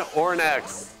 1 or an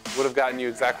X would have gotten you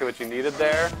exactly what you needed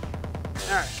there.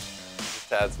 All right. Just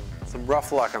had some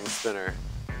rough luck on the spinner.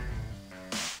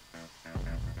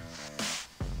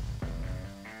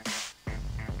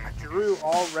 I drew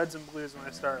all reds and blues when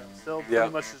I started. I'm still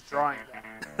pretty much just drawing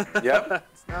that. Yep.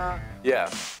 It's not Yeah.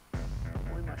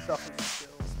 only my shuffling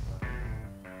skills.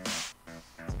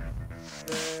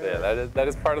 But... So yeah, that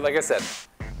is part of, like I said,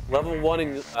 level 1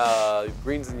 in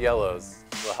greens and yellows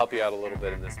will help you out a little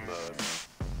bit in this mode.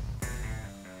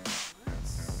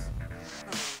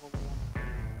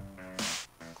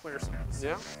 Clear some of this.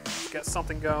 Yeah. Just get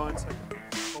something going so I can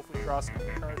hopefully draw some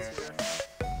good cards here.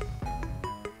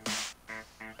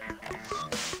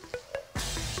 I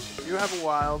do have a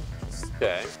wild.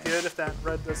 Okay. It's good if that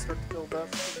red does start to build up. I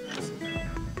was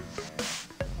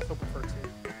hoping for a 2.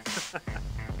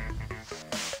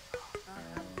 I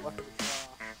have luck to draw.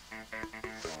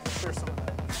 I'll clear some of that.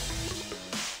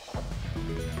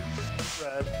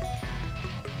 Red.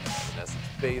 There's some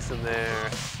space in there.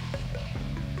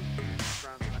 Round's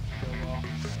not gonna go well.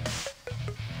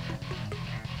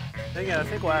 And again, I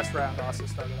think last round also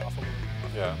started off a little bit.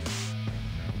 Yeah.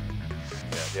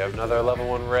 Yeah. Do you have another level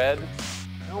 1 red?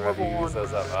 No Or have you level 1. used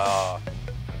those up? red. Oh.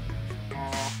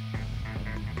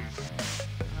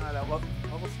 Alright, that level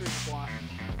 3 is blind.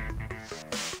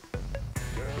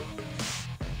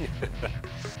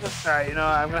 Alright, you know,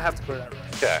 I'm gonna have to clear that red.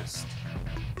 Okay. Just a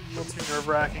little too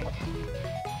nerve-wracking.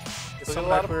 Took a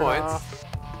lot of points.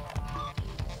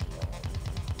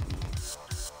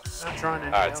 Not trying to.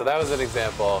 All right, so that was an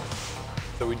example.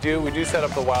 So we do set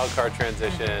up the wild card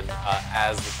transition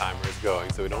as the timer is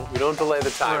going. So we don't delay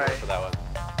the timer Right. for that one.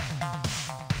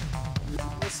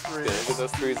 This three. Good. Get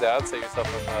those 3s out. Set yourself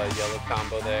up a yellow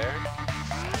combo there. We're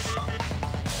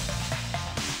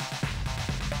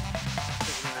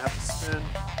gonna have to spin.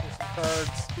 Here's some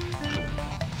cards.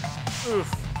 Oof.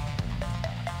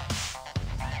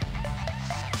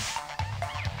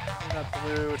 I got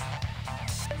blue.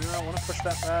 No, I want to push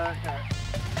that back. All right.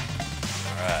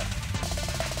 All right.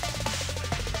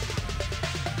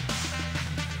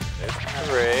 There's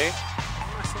 3.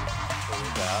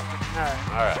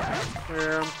 All right.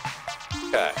 Clear 'em.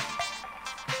 Okay.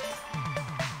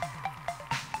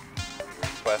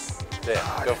 Request.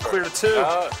 Yeah, go for Clear it. to 2. You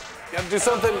gotta do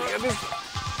something. You gotta do.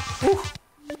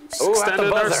 Just Ooh, at extend the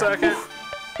it there a buzzer. second.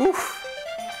 Oof.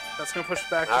 That's gonna push it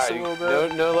back All just right, a little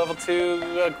bit. no level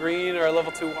 2 green or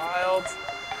level 2 wilds.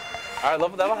 All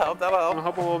right, that'll help. That'll I'm help. gonna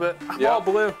hope a little bit. I'm Yeah. all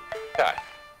blue, Okay.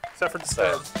 except for the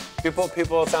So spades.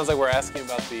 people, it sounds like we're asking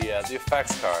about the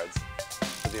effects cards.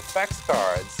 So the effects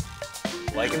cards,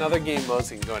 like in other game modes,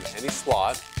 you can go into any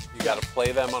slot. You got to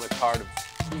play them on a card of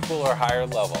equal or higher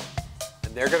level,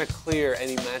 and they're going to clear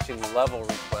any matching level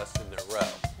requests in their row.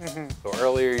 So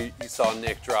earlier you saw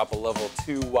Nick drop a level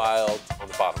 2 wild on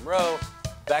the bottom row.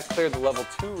 That cleared the level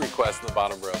 2 request in the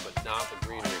bottom row, but not the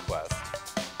green request.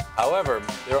 However,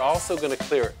 they're also going to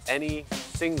clear any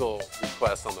single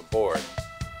request on the board.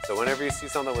 So whenever you see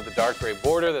something with a dark gray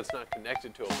border that's not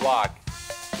connected to a block,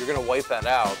 you're going to wipe that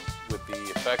out with the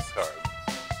effects card.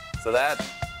 So that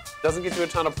doesn't get you a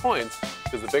ton of points,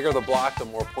 because the bigger the block, the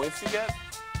more points you get,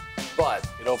 but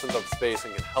it opens up space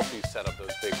and can help you set up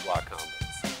those big block combos.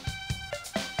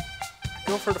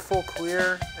 Go for the full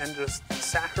clear and just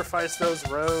sacrifice those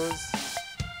rows.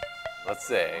 Let's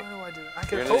see. Why do I do that? I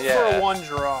could You're hope gonna- for yeah. a 1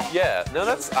 draw. Yeah, no,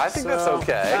 I think that's So,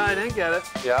 okay. I didn't get it.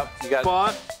 Yep, you got,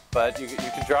 But you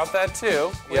can drop that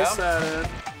too. place Yep, that in.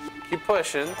 keep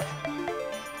pushing.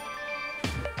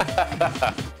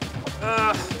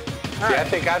 See, I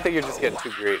think you're just getting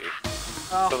too greedy.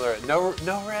 Oh. So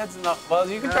no reds, well,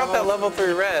 you can drop that level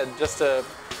 3 red just to,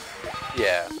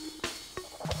 yeah.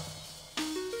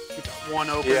 Keep that 1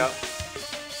 open. Yeah.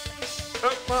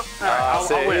 Oh, well, all right, I'll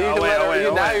See, wait. you I'll can wait. let I'll her- wait.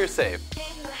 I'll now wait. you're safe.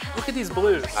 Look at these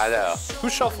blues. I know. Who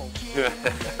shuffled?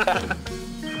 All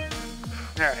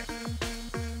right.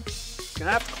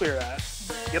 Gonna have to clear that.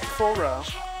 Get the full row.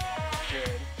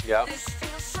 Good. Yep.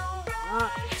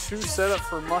 Not too set up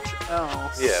for much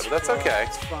else. Yeah, but that's okay.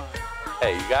 It's fine.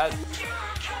 Hey, you got,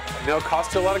 it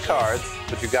cost you a lot of cards,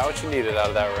 but you got what you needed out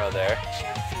of that row there.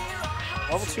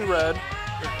 Level 2 red.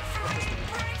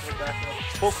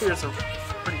 Full clears are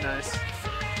pretty nice.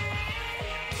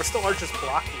 What's the largest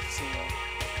block we've seen?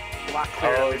 Block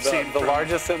clear that we've seen the from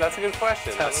largest, that's a good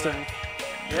question. testing.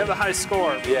 We have the high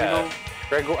score. But Yeah.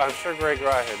 You know, I'm sure Greg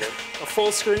Ryer did. a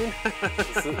full screen.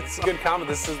 It's a good combo.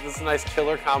 This is a nice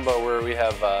killer combo where we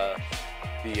have the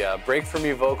Break For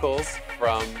Me vocals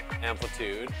from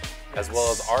Amplitude, as well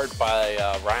as art by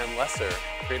Ryan Lesser,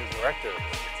 creative director of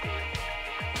Amplitude.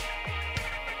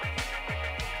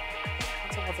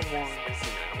 That's a Level 1. I'm gonna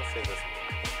say this one.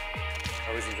 I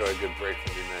always enjoy a good break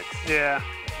from the mix. Yeah,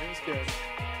 it was good.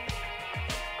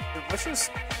 Let's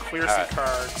just clear some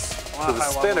cards. So the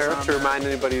spinner, to remind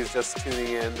anybody who's just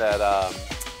tuning in, that the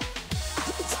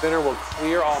spinner will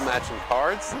clear all matching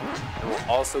cards and will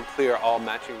also clear all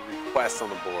matching requests on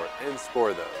the board and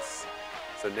score those.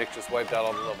 So Nick just wiped out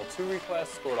all the level 2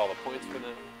 requests, scored all the points for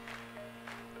them.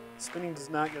 Spinning does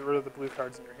not get rid of the blue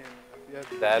cards in your hand.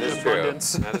 That is true.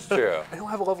 That is true. I don't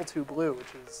have a level 2 blue,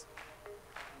 which is...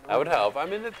 That would help. I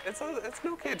mean, it's an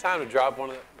okay time to drop one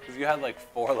of the, because you had like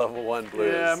 4 level 1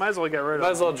 blues. Yeah, I might as well get rid of it.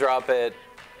 Might as well drop it,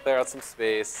 clear out some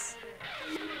space.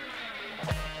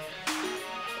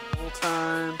 Full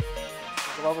time.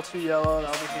 There's a level 2 yellow,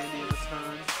 that'll be handy in the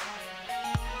turn.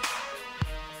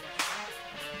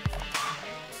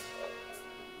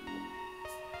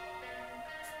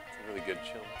 It's a really good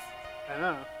chill. I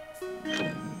know.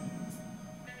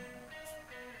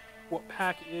 What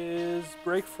pack is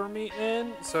Break For Me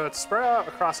in? So it's spread out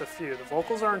across a few. The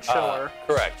vocals are in Chiller.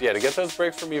 Correct. Yeah, to get those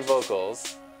Break For Me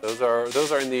vocals, those are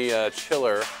in the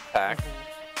Chiller pack.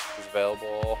 It's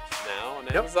available now on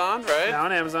Amazon, right? Now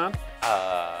on Amazon.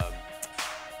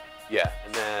 Yeah,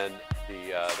 and then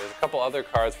there's a couple other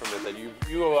cards from it that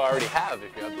you already have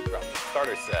if you have the DropMix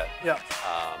starter set. Yeah.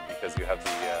 Because you have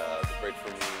the Break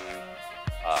For Me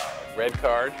red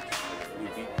card and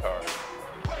the blue beat card.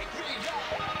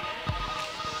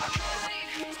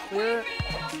 Clear.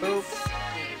 Boop.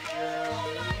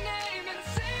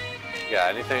 Yeah,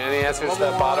 any answers to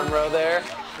that bottom row there?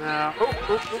 No.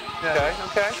 Yeah.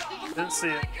 Okay. Didn't see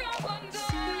it.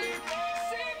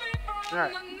 All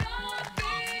right.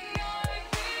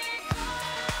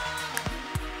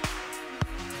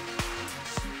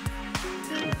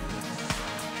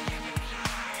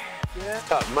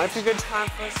 Tough. Might be a good time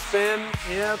for a spin.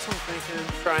 Yeah, that's what I'm thinking.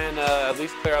 Try and at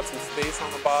least clear out some space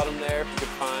on the bottom there if you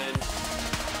could find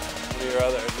one of your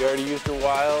other. Have you already used your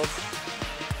wilds?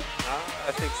 No,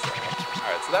 I think so. All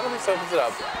right, so that at least opens it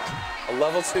up. A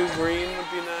level 2 green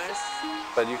would be nice,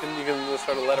 but you can just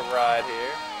sort of let it ride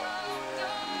here. Yeah.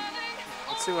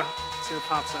 Let's see what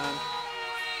pops in. I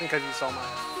think I've used all my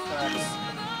effects.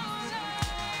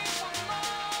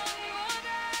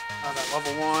 Oh, that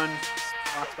level 1.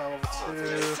 Locked by level 2.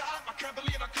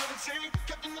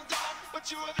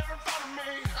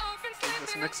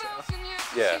 This mix stuff.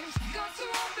 Yeah.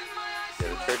 Yeah,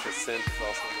 the Church of Synth is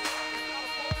also good.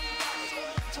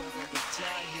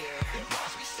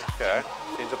 Okay,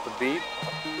 change up the beat.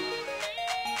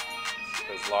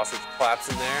 There's Lossage claps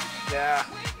in there. Yeah.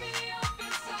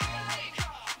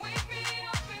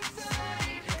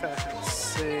 Okay, let's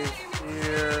save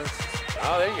here.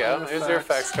 Oh, there you go. There's your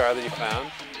effects card that you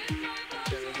found.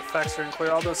 Effects are going to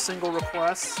clear all those single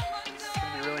requests. It's going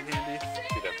to be really handy.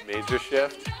 See that major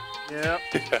shift? Yep.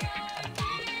 I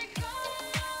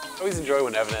always enjoy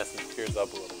when Evanescence tears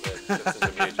up a little bit, shifts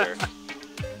into major.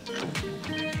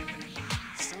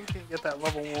 Still can't get that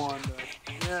level 1, but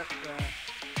yeah.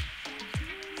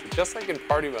 So just like in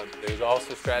party mode, there's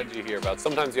also strategy here about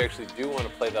sometimes you actually do want to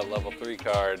play that level 3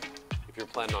 card if you're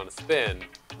planning on a spin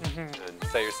and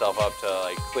set yourself up to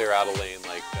like clear out a lane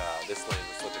like this lane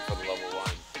that's looking for the level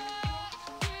 1.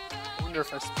 I wonder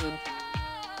if I spin.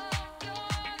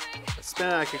 If I spin,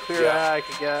 I could clear that. I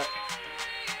could get.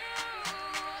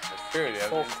 That's true.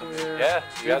 Full clear. Yeah,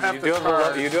 you do have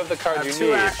the card you need.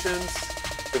 2 actions.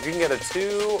 So if you can get a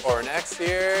 2 or an X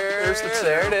here. There's the 2.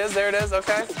 There it is.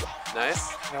 Okay.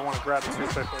 Nice. I don't want to grab it too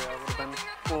quickly. I would have been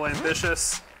a little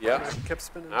ambitious. Yep. I kept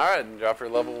spinning. All right, and drop your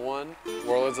level 1.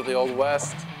 Warlords of the Old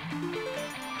West.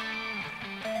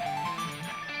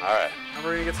 All right. Now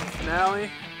we're going to get to the finale.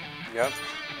 Yep.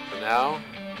 For now,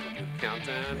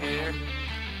 countdown here.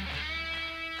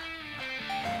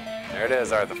 There it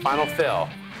is. All right, the final fill.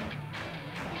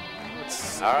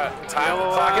 All right,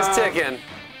 clock is ticking.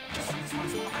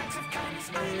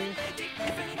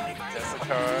 That's the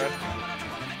card.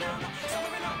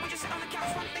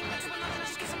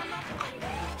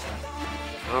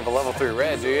 You don't have a level 3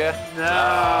 red, do you? No,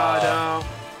 I don't.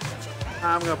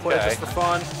 I'm going to play it just for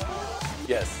fun.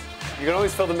 Yes. You can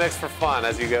always fill the mix for fun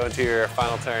as you go into your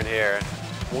final turn here.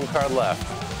 1 card left.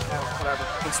 Yeah, whatever.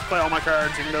 Let's play all my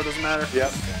cards, even though it doesn't matter.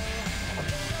 Yep.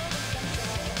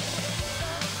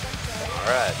 All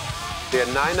right. So you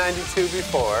had 992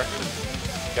 before.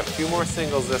 Got a few more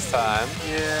singles this time.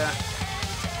 Yeah.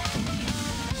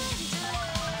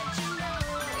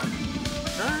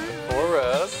 All right. 4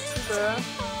 rows. Too bad.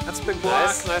 That's a big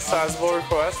block. Nice sizable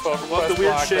request. Well, Love the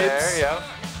weird block shapes. there. Yep.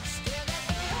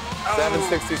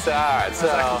 760. All right. So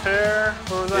compare.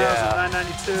 What was that? Yeah.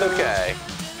 992. It's okay.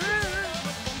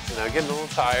 You know, getting a little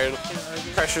tired.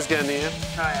 Pressure's getting to you. Oh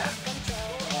yeah.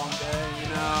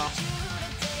 All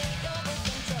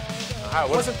right, It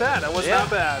wasn't bad. That was Yeah. not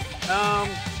bad.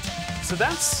 So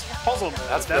that's puzzle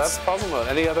mode. That's puzzle mode.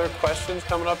 Any other questions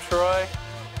coming up, Troy?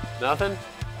 Nothing.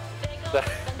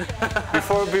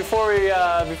 before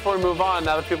we move on,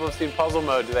 now that people have seen puzzle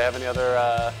mode, do they have any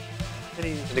other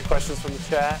any questions from the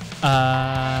chat?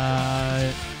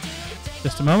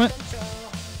 Just a moment.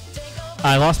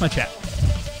 I lost my chat.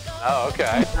 Oh,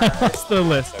 okay. That's the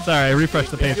list. Sorry, I refreshed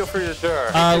the page. Feel free to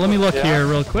Sure. Let me look here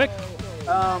real quick.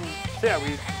 So yeah,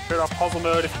 we shared off puzzle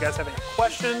mode. If you guys have any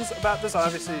questions about this,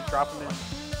 obviously drop them in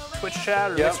Twitch chat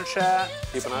or Yep. Mixer chat.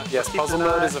 Keep an eye. Yes, Keep puzzle an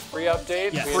mode eye. is a free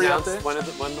update. Yes. We Free announced update. when it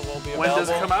will be available. When does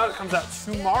it come out? It comes out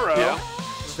tomorrow. Yeah.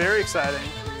 Very exciting.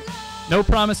 No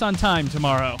promise on time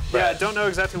tomorrow. Yeah, I Right. don't know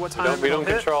exactly what time We it'll don't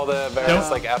hit. control the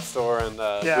various like App Store and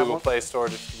Yeah, Google well- Play Store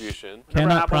distribution. Whenever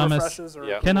Cannot Apple promise- refreshes or Yeah.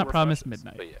 Google Cannot promise refreshes.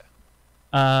 midnight. But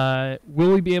yeah.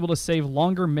 Will we be able to save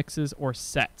longer mixes or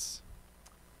sets?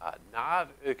 Not.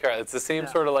 It's the same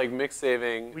Yeah. sort of like mix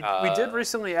saving. We did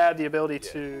recently add the ability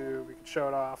to, we can show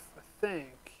it off, I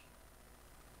think,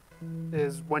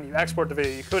 is when you export the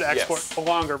video, you could export Yes. a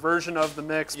longer version of the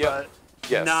mix, Yep. but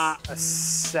Yes. not a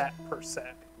set per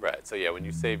se, Right. So yeah, when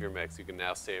you save your mix, you can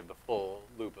now save the full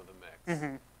loop of the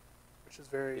mix. which is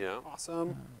very Yeah.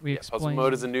 awesome. We Puzzle explained.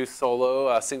 mode is a new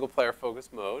solo single-player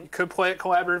focused mode. You could play it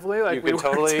collaboratively, like You we can were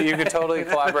totally today.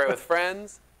 collaborate with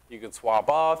friends. You can swap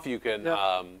off. You can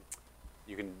Yep.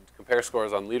 you can compare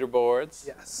scores on leaderboards.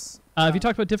 Yes. Have you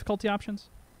talked about difficulty options?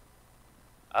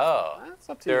 Oh, That's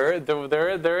up to you.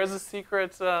 there is a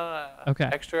secret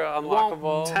extra You won't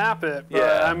unlockable. tap it, but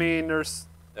Yeah. I mean, there's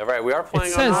All right, we are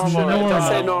playing says on normal. It does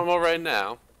say normal. normal right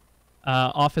now.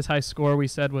 Office high score we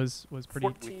said was pretty.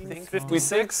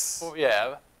 1456.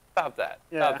 Yeah, about that.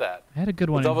 Yeah. About that. I had a good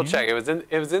one. Double in here. check.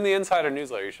 It was in the Insider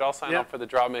newsletter. You should all sign Yep. up for the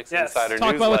DropMix Yes. Insider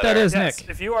Talk newsletter. about what that is, Yes, Nick.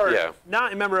 if you are Yeah.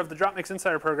 not a member of the DropMix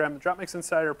Insider program, the DropMix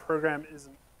Insider program is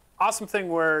an awesome thing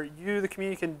where you, the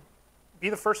community, can be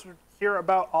the first to hear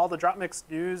about all the DropMix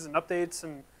news and updates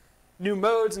and new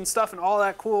modes and stuff and all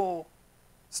that cool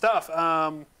stuff.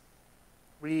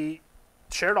 We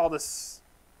shared all this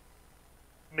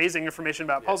amazing information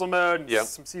about puzzle mode and Yep.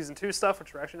 some season 2 stuff,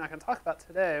 which we're actually not going to talk about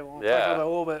today. We'll talk Yeah. about it a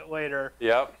little bit later.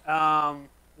 Yep.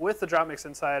 With the DropMix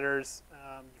Insiders,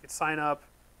 you can sign up.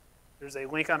 There's a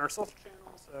link on our social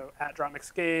channels, so at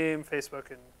DropMix Game, Facebook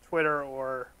and Twitter,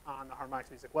 or on the Harmonix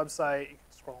Music website. You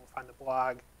can scroll and find the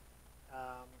blog.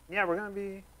 Yeah, we're going to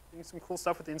be doing some cool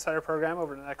stuff with the Insider program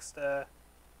over the next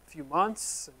few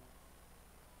months and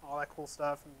all that cool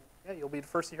stuff. And yeah, you'll be the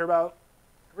first to hear about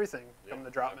everything from the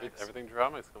DropMix. Everything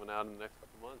DropMix coming out in the next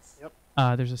couple months.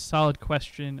 Yep. There's a solid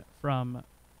question from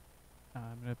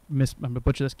I'm gonna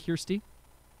butcher this. Kirsty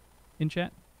in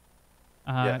chat.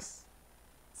 Yes.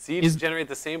 Seeds generate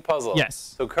the same puzzle.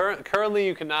 Yes. So currently,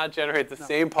 you cannot generate the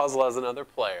same puzzle as another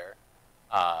player.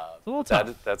 It's a little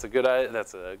tough. That's a good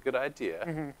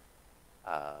idea.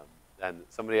 And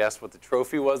somebody asked what the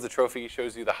trophy was. The trophy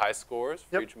shows you the high scores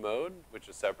for Yep. each mode, which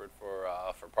is separate for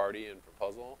party and for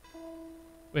puzzle.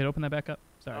 Wait, open that back up.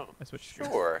 Sorry, Oh, I switched.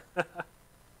 screens. sure. There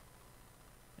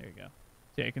you go.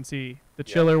 So yeah, you can see the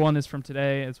chiller one is from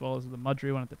today, as well as the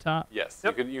Mudry one at the top. Yes.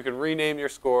 Yep. You can rename your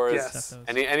scores. Yes. Set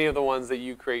those. Any of the ones that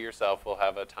you create yourself will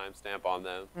have a timestamp on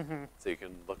them, so you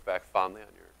can look back fondly on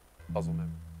your puzzle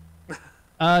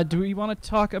memory. Do we want to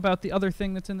talk about the other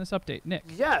thing that's in this update, Nick?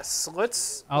 Yes,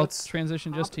 let's I'll let's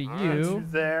transition just to hop you. onto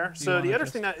there. Do you So the wanna other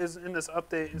just- thing that is in this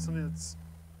update is something that's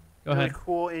Go really ahead.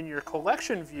 cool in your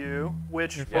collection view,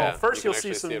 which, Yeah, well, you first can you'll see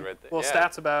actually some see it right there. little Yeah.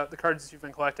 stats about the cards that you've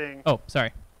been collecting. Oh,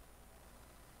 sorry.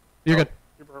 You're good.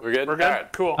 We're good? We're good? All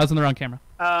right. Cool. I was on the wrong camera.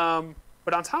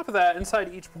 But on top of that,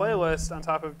 inside each playlist, on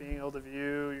top of being able to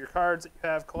view your cards that you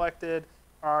have collected,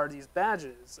 are these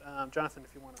badges. Jonathan,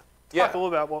 if you want to talk a little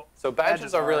about what So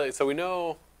badges are really, so we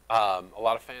know a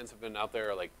lot of fans have been out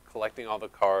there like collecting all the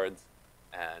cards,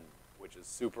 and which is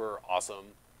super awesome.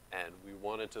 And we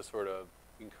wanted to sort of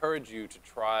encourage you to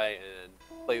try and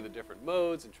play the different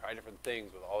modes and try different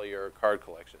things with all your card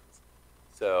collections.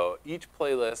 So each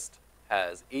playlist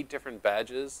has 8 different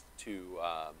badges to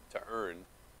earn.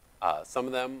 Some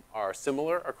of them are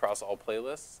similar across all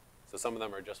playlists. So some of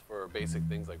them are just for basic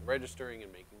things like registering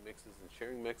and making mixes and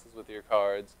sharing mixes with your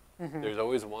cards. There's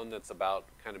always one that's about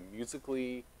kind of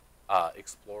musically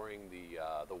exploring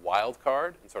the wild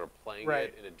card and sort of playing Right.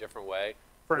 it in a different way.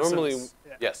 For Normally, instance,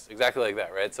 yeah. yes, exactly like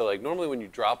that, right? So like normally when you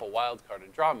drop a wild card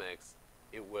in DropMix,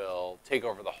 it will take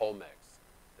over the whole mix.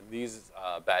 And these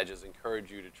badges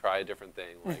encourage you to try a different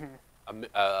thing, like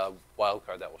a wild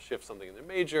card that will shift something in the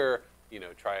major,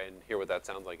 try and hear what that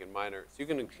sounds like in minor. So you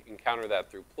can encounter that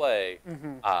through play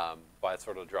by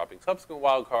sort of dropping subsequent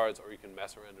wildcards, or you can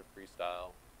mess around in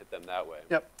freestyle, hit them that way.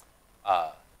 Yep. Do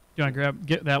you want to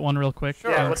get that one real quick?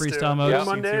 Sure. Yeah, on let's freestyle do mode. Blue so you can see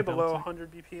Monday what that below looks like.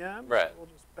 100 BPM. Right. We'll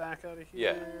just back out of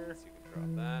Yeah. here. So you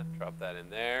can drop that in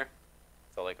there.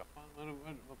 So like a fun,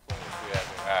 what playlist do we have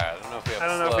here? All right, I don't know if we have I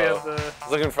don't know slow. if we have the. I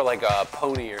was looking for like a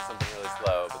pony or something really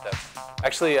slow, but that's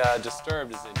actually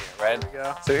Disturbed is in here, right? There we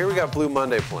go. So here we got Blue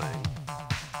Monday playing.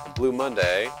 Blue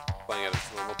Monday playing at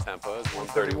its normal tempo is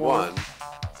 131.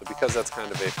 So because that's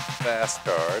kind of a fast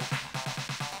card,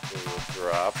 we will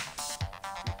drop.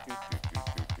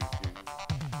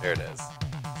 There it is.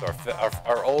 So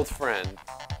our old friend,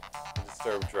 the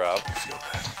Disturbed drop.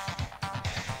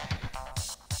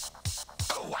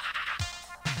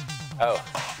 Oh.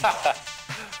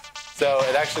 So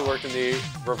it actually worked in the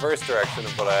reverse direction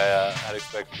of what I had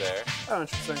expected there. Oh,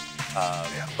 interesting.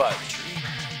 But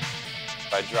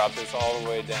if I drop this all the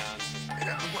way down,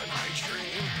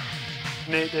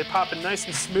 And they pop it nice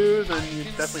and smooth, and you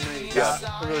definitely know you got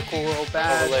a really cool little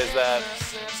badge. overlays that.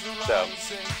 So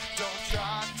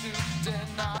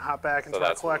Hop back into So our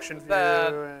that's collection what view,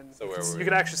 that. and So where were you we?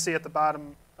 can actually see at the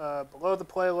bottom below the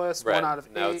playlist, right 1 out of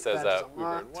 8 now it says badges we've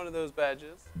earned unlocked. one of those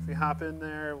badges. If we hop in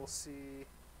there, we'll see.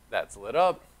 That's lit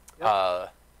up.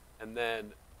 Yep. And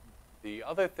then the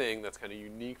other thing that's kind of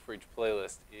unique for each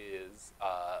playlist is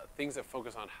things that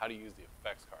focus on how to use the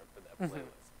effects card for that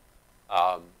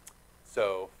playlist.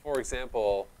 So, for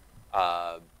example,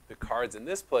 the cards in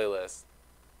this playlist,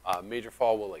 Major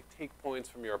Fall will like take points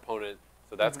from your opponent,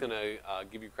 so that's going to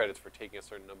give you credits for taking a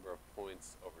certain number of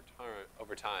points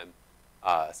over time.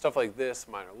 Stuff like this,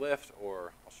 Minor Lift,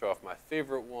 or I'll show off my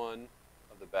favorite one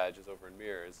of the badges over in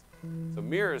Mirrors. So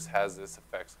Mirrors has this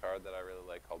effects card that I really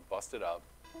like called Busted Up,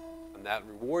 and that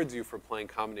rewards you for playing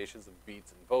combinations of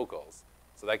beats and vocals.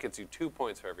 So that gets you 2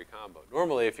 points for every combo.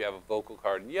 Normally, if you have a vocal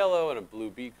card in yellow and a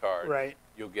blue beat card, Right.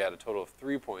 you'll get a total of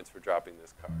 3 points for dropping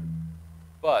this card.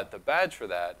 But the badge for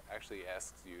that actually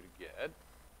asks you to get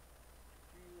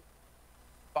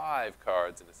 5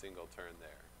 cards in a single turn there.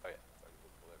 Oh yeah,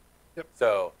 sorry, Yep.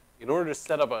 So in order to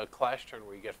set up a clash turn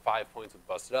where you get 5 points with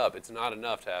Busted Up, it's not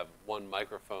enough to have one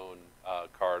microphone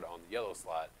card on the yellow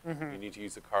slot. You need to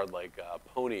use a card like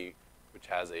Pony, which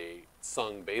has a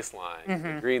sung bass line in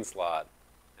the green slot,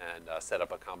 and set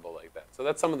up a combo like that. So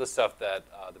that's some of the stuff that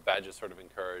the badges sort of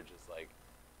encourage, is like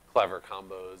clever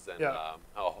combos and Yeah.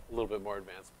 a little bit more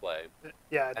advanced play.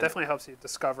 Yeah, it definitely helps you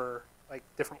discover like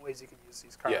different ways you can use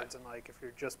these cards. Yeah. And like if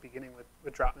you're just beginning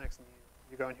with DropMix and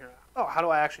you go in here, oh, how do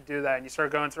I actually do that? And you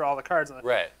start going through all the cards. And like,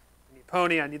 Right. I need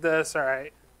Pony, I need this, all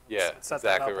right. Yeah, Let's set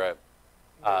that exactly up right. and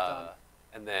get it done.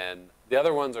 And then the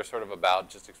other ones are sort of about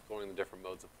just exploring the different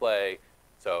modes of play.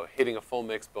 So hitting a full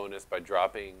mix bonus by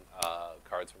dropping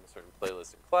cards from a certain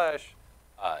playlist in Clash,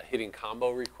 hitting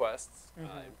combo requests in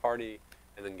Party,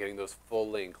 and then getting those full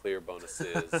lane clear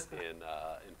bonuses in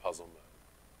puzzle mode.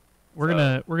 We're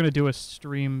gonna do a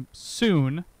stream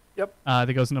soon. Yep.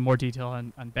 That goes into more detail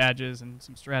on badges and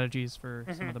some strategies for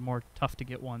some of the more tough to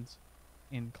get ones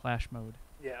in Clash mode.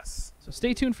 Yes. So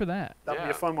stay tuned for that. That'll be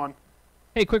Yeah. a fun one.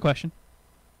 Hey, quick question: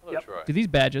 Hello, Yep. Troy. do these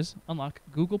badges unlock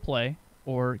Google Play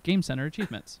or Game Center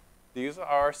achievements? These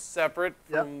are separate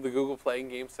Yep. from the Google Play and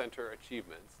Game Center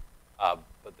achievements,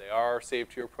 but they are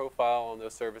saved to your profile on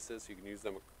those services, so you can use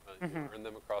them, you can earn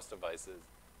them across devices.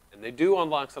 And they do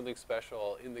unlock something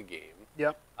special in the game.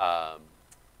 Yep.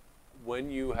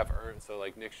 When you have earned, so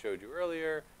like Nick showed you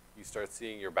earlier, you start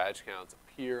seeing your badge counts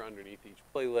appear underneath each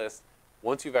playlist.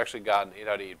 Once you've actually gotten 8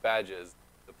 out of 8 badges,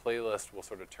 the playlist will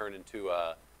sort of turn into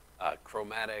a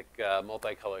chromatic,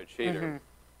 multicolored shader.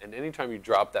 And anytime you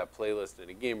drop that playlist in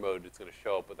a game mode, it's going to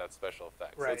show up with that special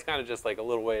effect. So it's Right. kind of just like a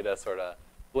little way to sort of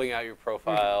bling out your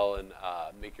profile and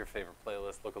make your favorite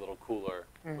playlist look a little cooler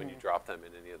when you drop them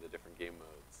in any of the different game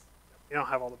modes. You don't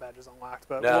have all the badges unlocked,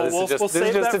 but No, we'll this is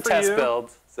save just that a for test you.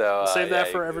 build. So We'll save that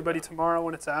you for can- everybody tomorrow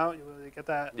when it's out. You'll get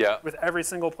that Yeah. with every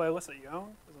single playlist that you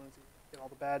own, as long as you get all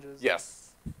the badges.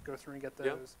 Yes. Go through and get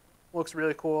Yep. those. Looks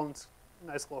really cool, and it's a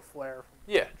nice little flair.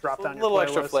 Yeah. Drop just down a your little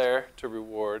extra playlist. flair to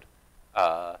reward.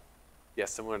 Yeah,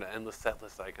 similar to endless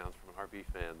setlist icons from an RB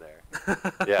fan there.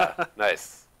 Yeah,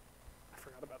 nice. I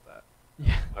forgot about that.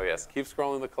 Yeah. Oh yes, keep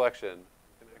scrolling the collection.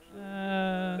 You can actually-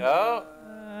 No.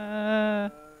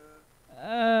 No.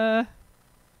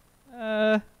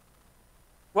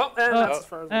 Well, and that's as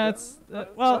far as we That's go.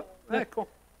 well. Hey, cool.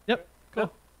 Yep.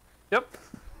 Cool. Yep.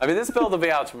 I mean, this build will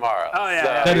be out tomorrow. Oh yeah, so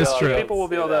yeah, That is you'll true. People will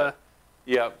be able see that.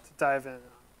 to Yep. dive in on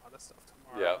a lot of stuff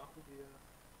tomorrow. Yep.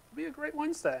 It'll be a great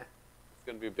Wednesday It's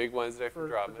going to be a big Wednesday for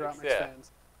for DropMix. DropMix Yeah.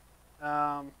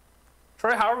 fans.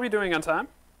 Troy, how are we doing on time?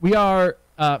 We are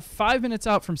 5 minutes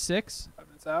out from 6. 5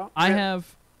 minutes out. I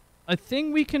have a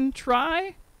thing we can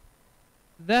try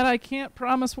that I can't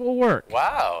promise will work.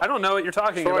 Wow. I don't know what you're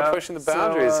talking Sure, about. we're pushing the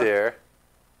boundaries here.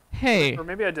 Hey, Or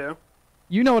maybe I do.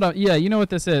 you know what? You know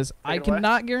what this is. I it away.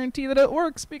 cannot guarantee that it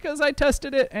works because I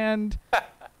tested it and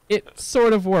it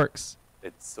sort of works.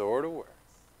 It sort of works.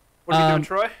 What are you doing,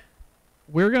 Troy?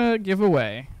 We're gonna give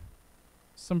away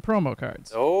some promo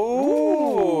cards.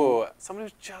 Oh, someone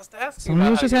was just asking.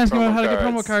 Someone was just asking about how to get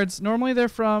promo cards. cards. Normally they're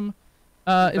from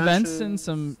events and Conventions.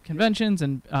 some conventions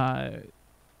and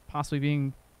possibly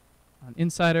being an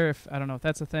insider. If I don't know if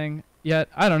that's a thing yet.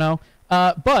 I don't know.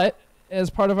 But as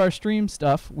part of our stream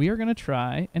stuff, we are gonna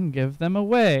try and give them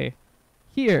away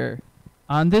here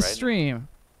on this Right. stream.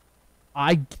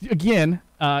 I again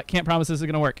can't promise this is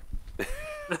gonna work.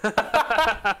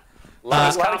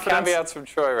 Lot of confidence. caveats from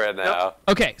Troy right now.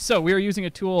 Okay, so we are using a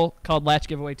tool called Latch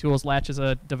Giveaway Tools. Latch is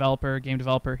a developer, game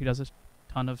developer. He does a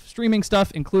ton of streaming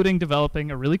stuff, including developing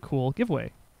a really cool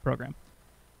giveaway program.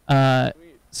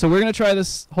 So we're going to try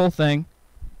this whole thing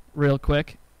real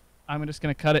quick. I'm just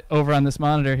going to cut it over on this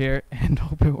monitor here and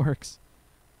hope it works.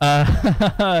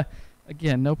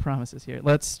 Again, no promises here.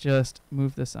 Let's just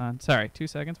move this on. Sorry, 2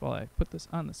 seconds while I put this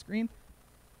on the screen.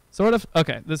 Sort of.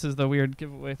 Okay, this is the weird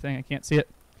giveaway thing. I can't see it.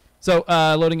 So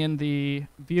loading in the Oh,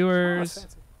 viewers. that's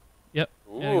fancy. Yep.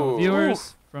 Ooh. There you go,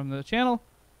 viewers from the channel.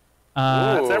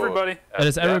 That's Ooh. everybody. That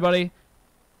is Yeah. everybody.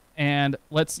 And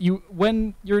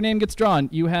when your name gets drawn,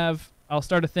 I'll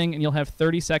start a thing and you'll have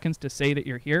 30 seconds to say that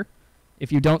you're here.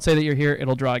 If you don't say that you're here,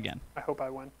 it'll draw again. I hope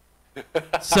I win.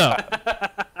 So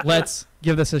let's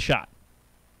give this a shot.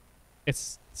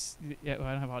 Yeah, well,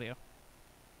 I don't have audio.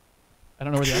 I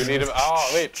don't know where the We audio need is. him.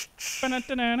 Oh, wait.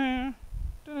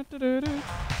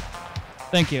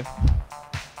 Thank you.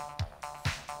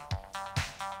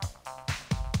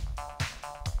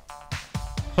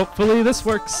 Hopefully this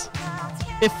works.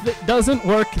 If it doesn't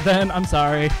work, then I'm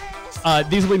sorry.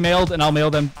 These will be mailed, and I'll mail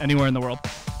them anywhere in the world,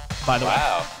 by the way.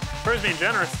 Wow. Troy's being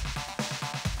generous.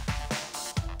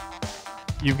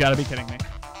 You've got to be kidding me.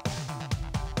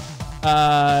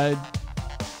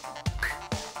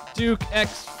 Duke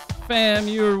X Fam,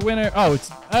 you're winner. Oh,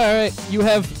 it's all right. You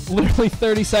have literally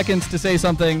 30 seconds to say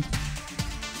something.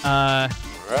 All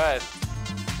right.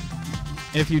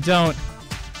 If you don't,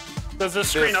 Does this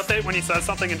screen update when he says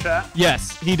something in chat?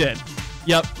 yes, he did.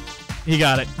 Yep, he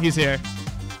got it. He's here.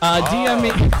 DM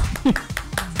me.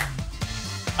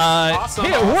 Awesome.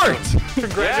 Hey, it worked.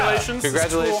 Congratulations. Yeah.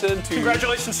 Congratulations to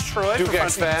Congratulations, Troy. Duke for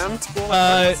X finding Fam. tool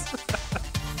Uh,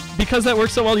 reference. Because that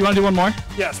worked so well, you want to do one more?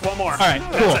 Yes, one more. All right,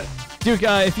 That's cool. it. Duke,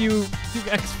 Duke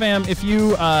X Fam, if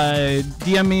you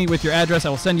DM me with your address, I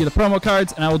will send you the promo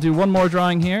cards, and I will do one more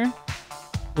drawing here.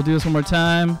 We'll do this one more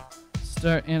time.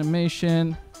 Start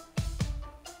animation.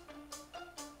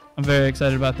 I'm very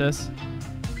excited about this.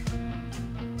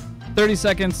 30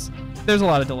 seconds. There's a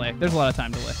lot of delay. There's a lot of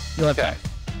time delay. You'll have Okay.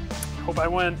 time. Hope I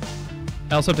win.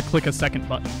 I also have to click a second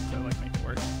button to make it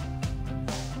work.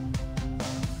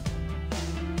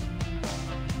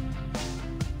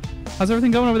 How's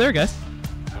everything going over there, guys?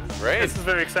 Great. This is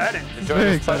very exciting. Enjoying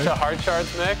very this bunch exciting. of hard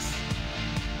charts mix.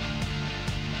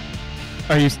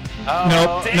 Are you?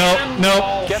 Oh,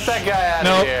 Nope. Get that guy out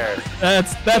Nope. of here.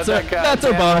 That's Get that guy. our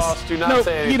Dan boss. Walsh, do not Nope,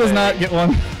 say he does not anything. get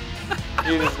one.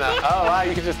 You just not. Oh, wow.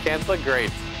 You can just cancel it.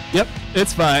 Great. Yep,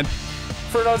 it's fine.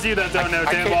 For those of you that don't know,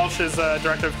 I Dan can't- Walsh is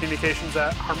Director of Communications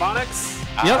at Harmonix.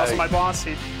 Yep. Also my boss.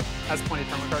 He has plenty of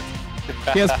promo cards.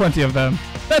 He has plenty of them.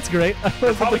 That's great.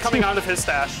 Probably coming out of his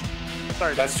stash.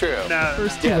 Sorry. That's Dan. true. No,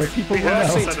 First no. two where people we will have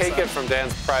know. Actually, set take aside. it from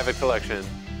Dan's private collection.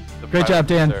 The Great private job,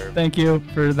 Dan. reserve. Thank you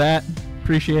for that.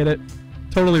 Appreciate it.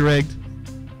 Totally rigged.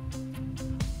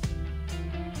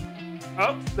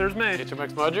 Oh, there's me.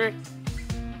 HMX Mudry?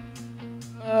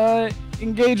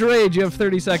 Engage rage. You have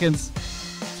 30 seconds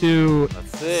to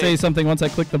Let's see. say something once I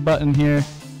click the button here.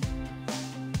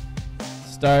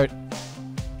 Start.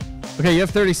 Okay, you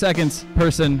have 30 seconds.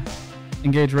 Person.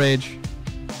 Engage rage.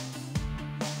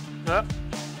 Oh,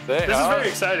 This this is very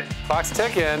exciting. Clock's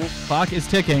ticking. Clock is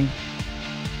ticking.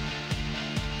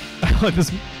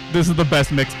 this is the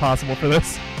best mix possible for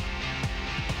this.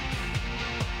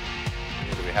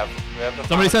 Do we have the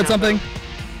Somebody said something.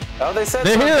 Oh, they said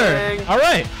They're something. here. All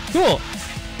right, cool.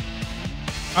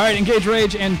 All right, Engage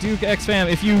Rage and Duke X Fam.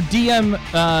 If you DM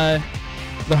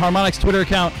the Harmonix Twitter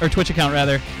account or Twitch account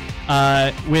rather,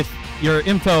 with your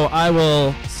info, I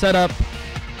will set up.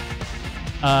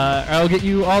 I'll get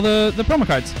you all the promo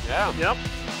cards. Yeah. Yep.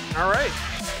 All right.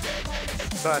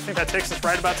 So I think that takes us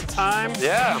right about to time.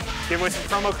 Yeah. Give away some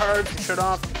promo cards. We showed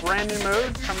off brand new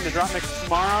mode coming to DropMix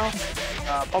tomorrow.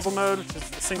 Puzzle mode, which is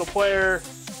a single player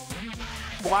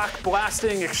block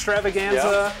blasting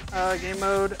extravaganza game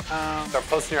mode. Start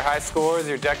posting your high scores,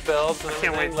 your deck builds, and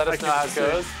Can't everything. wait. Let us know how it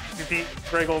goes. If you beat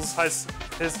Dragel's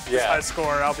his high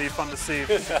score, that'll be fun to see.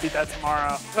 Beat that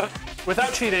tomorrow.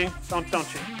 Without cheating. Don't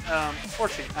cheat. Or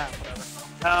cheat.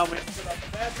 Whatever. We have to put out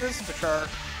the badges, which are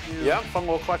new fun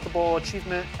little collectible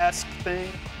achievement-esque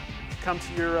thing. Come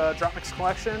to your DropMix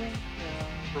collection,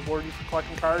 reward you for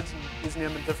collecting cards and using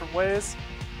them in different ways.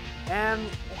 And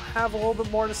we'll have a little bit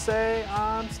more to say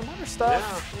on some other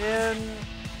stuff in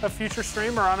a future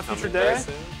stream or on a future day.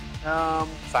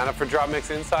 Sign up for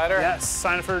DropMix Insider. Yes,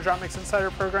 sign up for the DropMix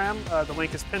Insider program. The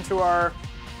link is pinned to our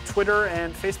Twitter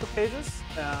and Facebook pages.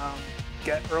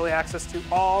 Get early access to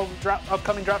all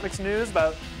upcoming DropMix news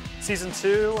about Season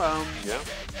 2.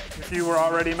 If you were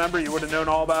already a member, you would have known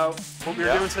all about what we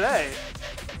were doing today,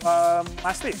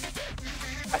 last week.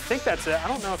 I think that's it. I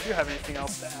don't know if you have anything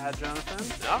else to add, Jonathan.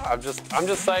 No, I'm just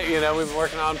psyched. You know, we've been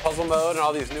working on puzzle mode and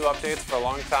all these new updates for a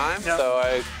long time. So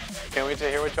I can't wait to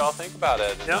hear what y'all think about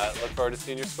it. And look forward to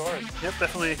seeing your scores. Yep,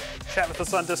 definitely chat with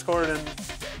us on Discord and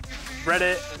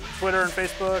Reddit, and Twitter, and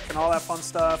Facebook, and all that fun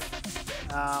stuff.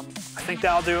 I think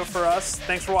that'll do it for us.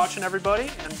 Thanks for watching, everybody,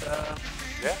 and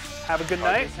have a good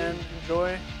night and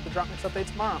enjoy the DropMix update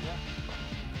tomorrow.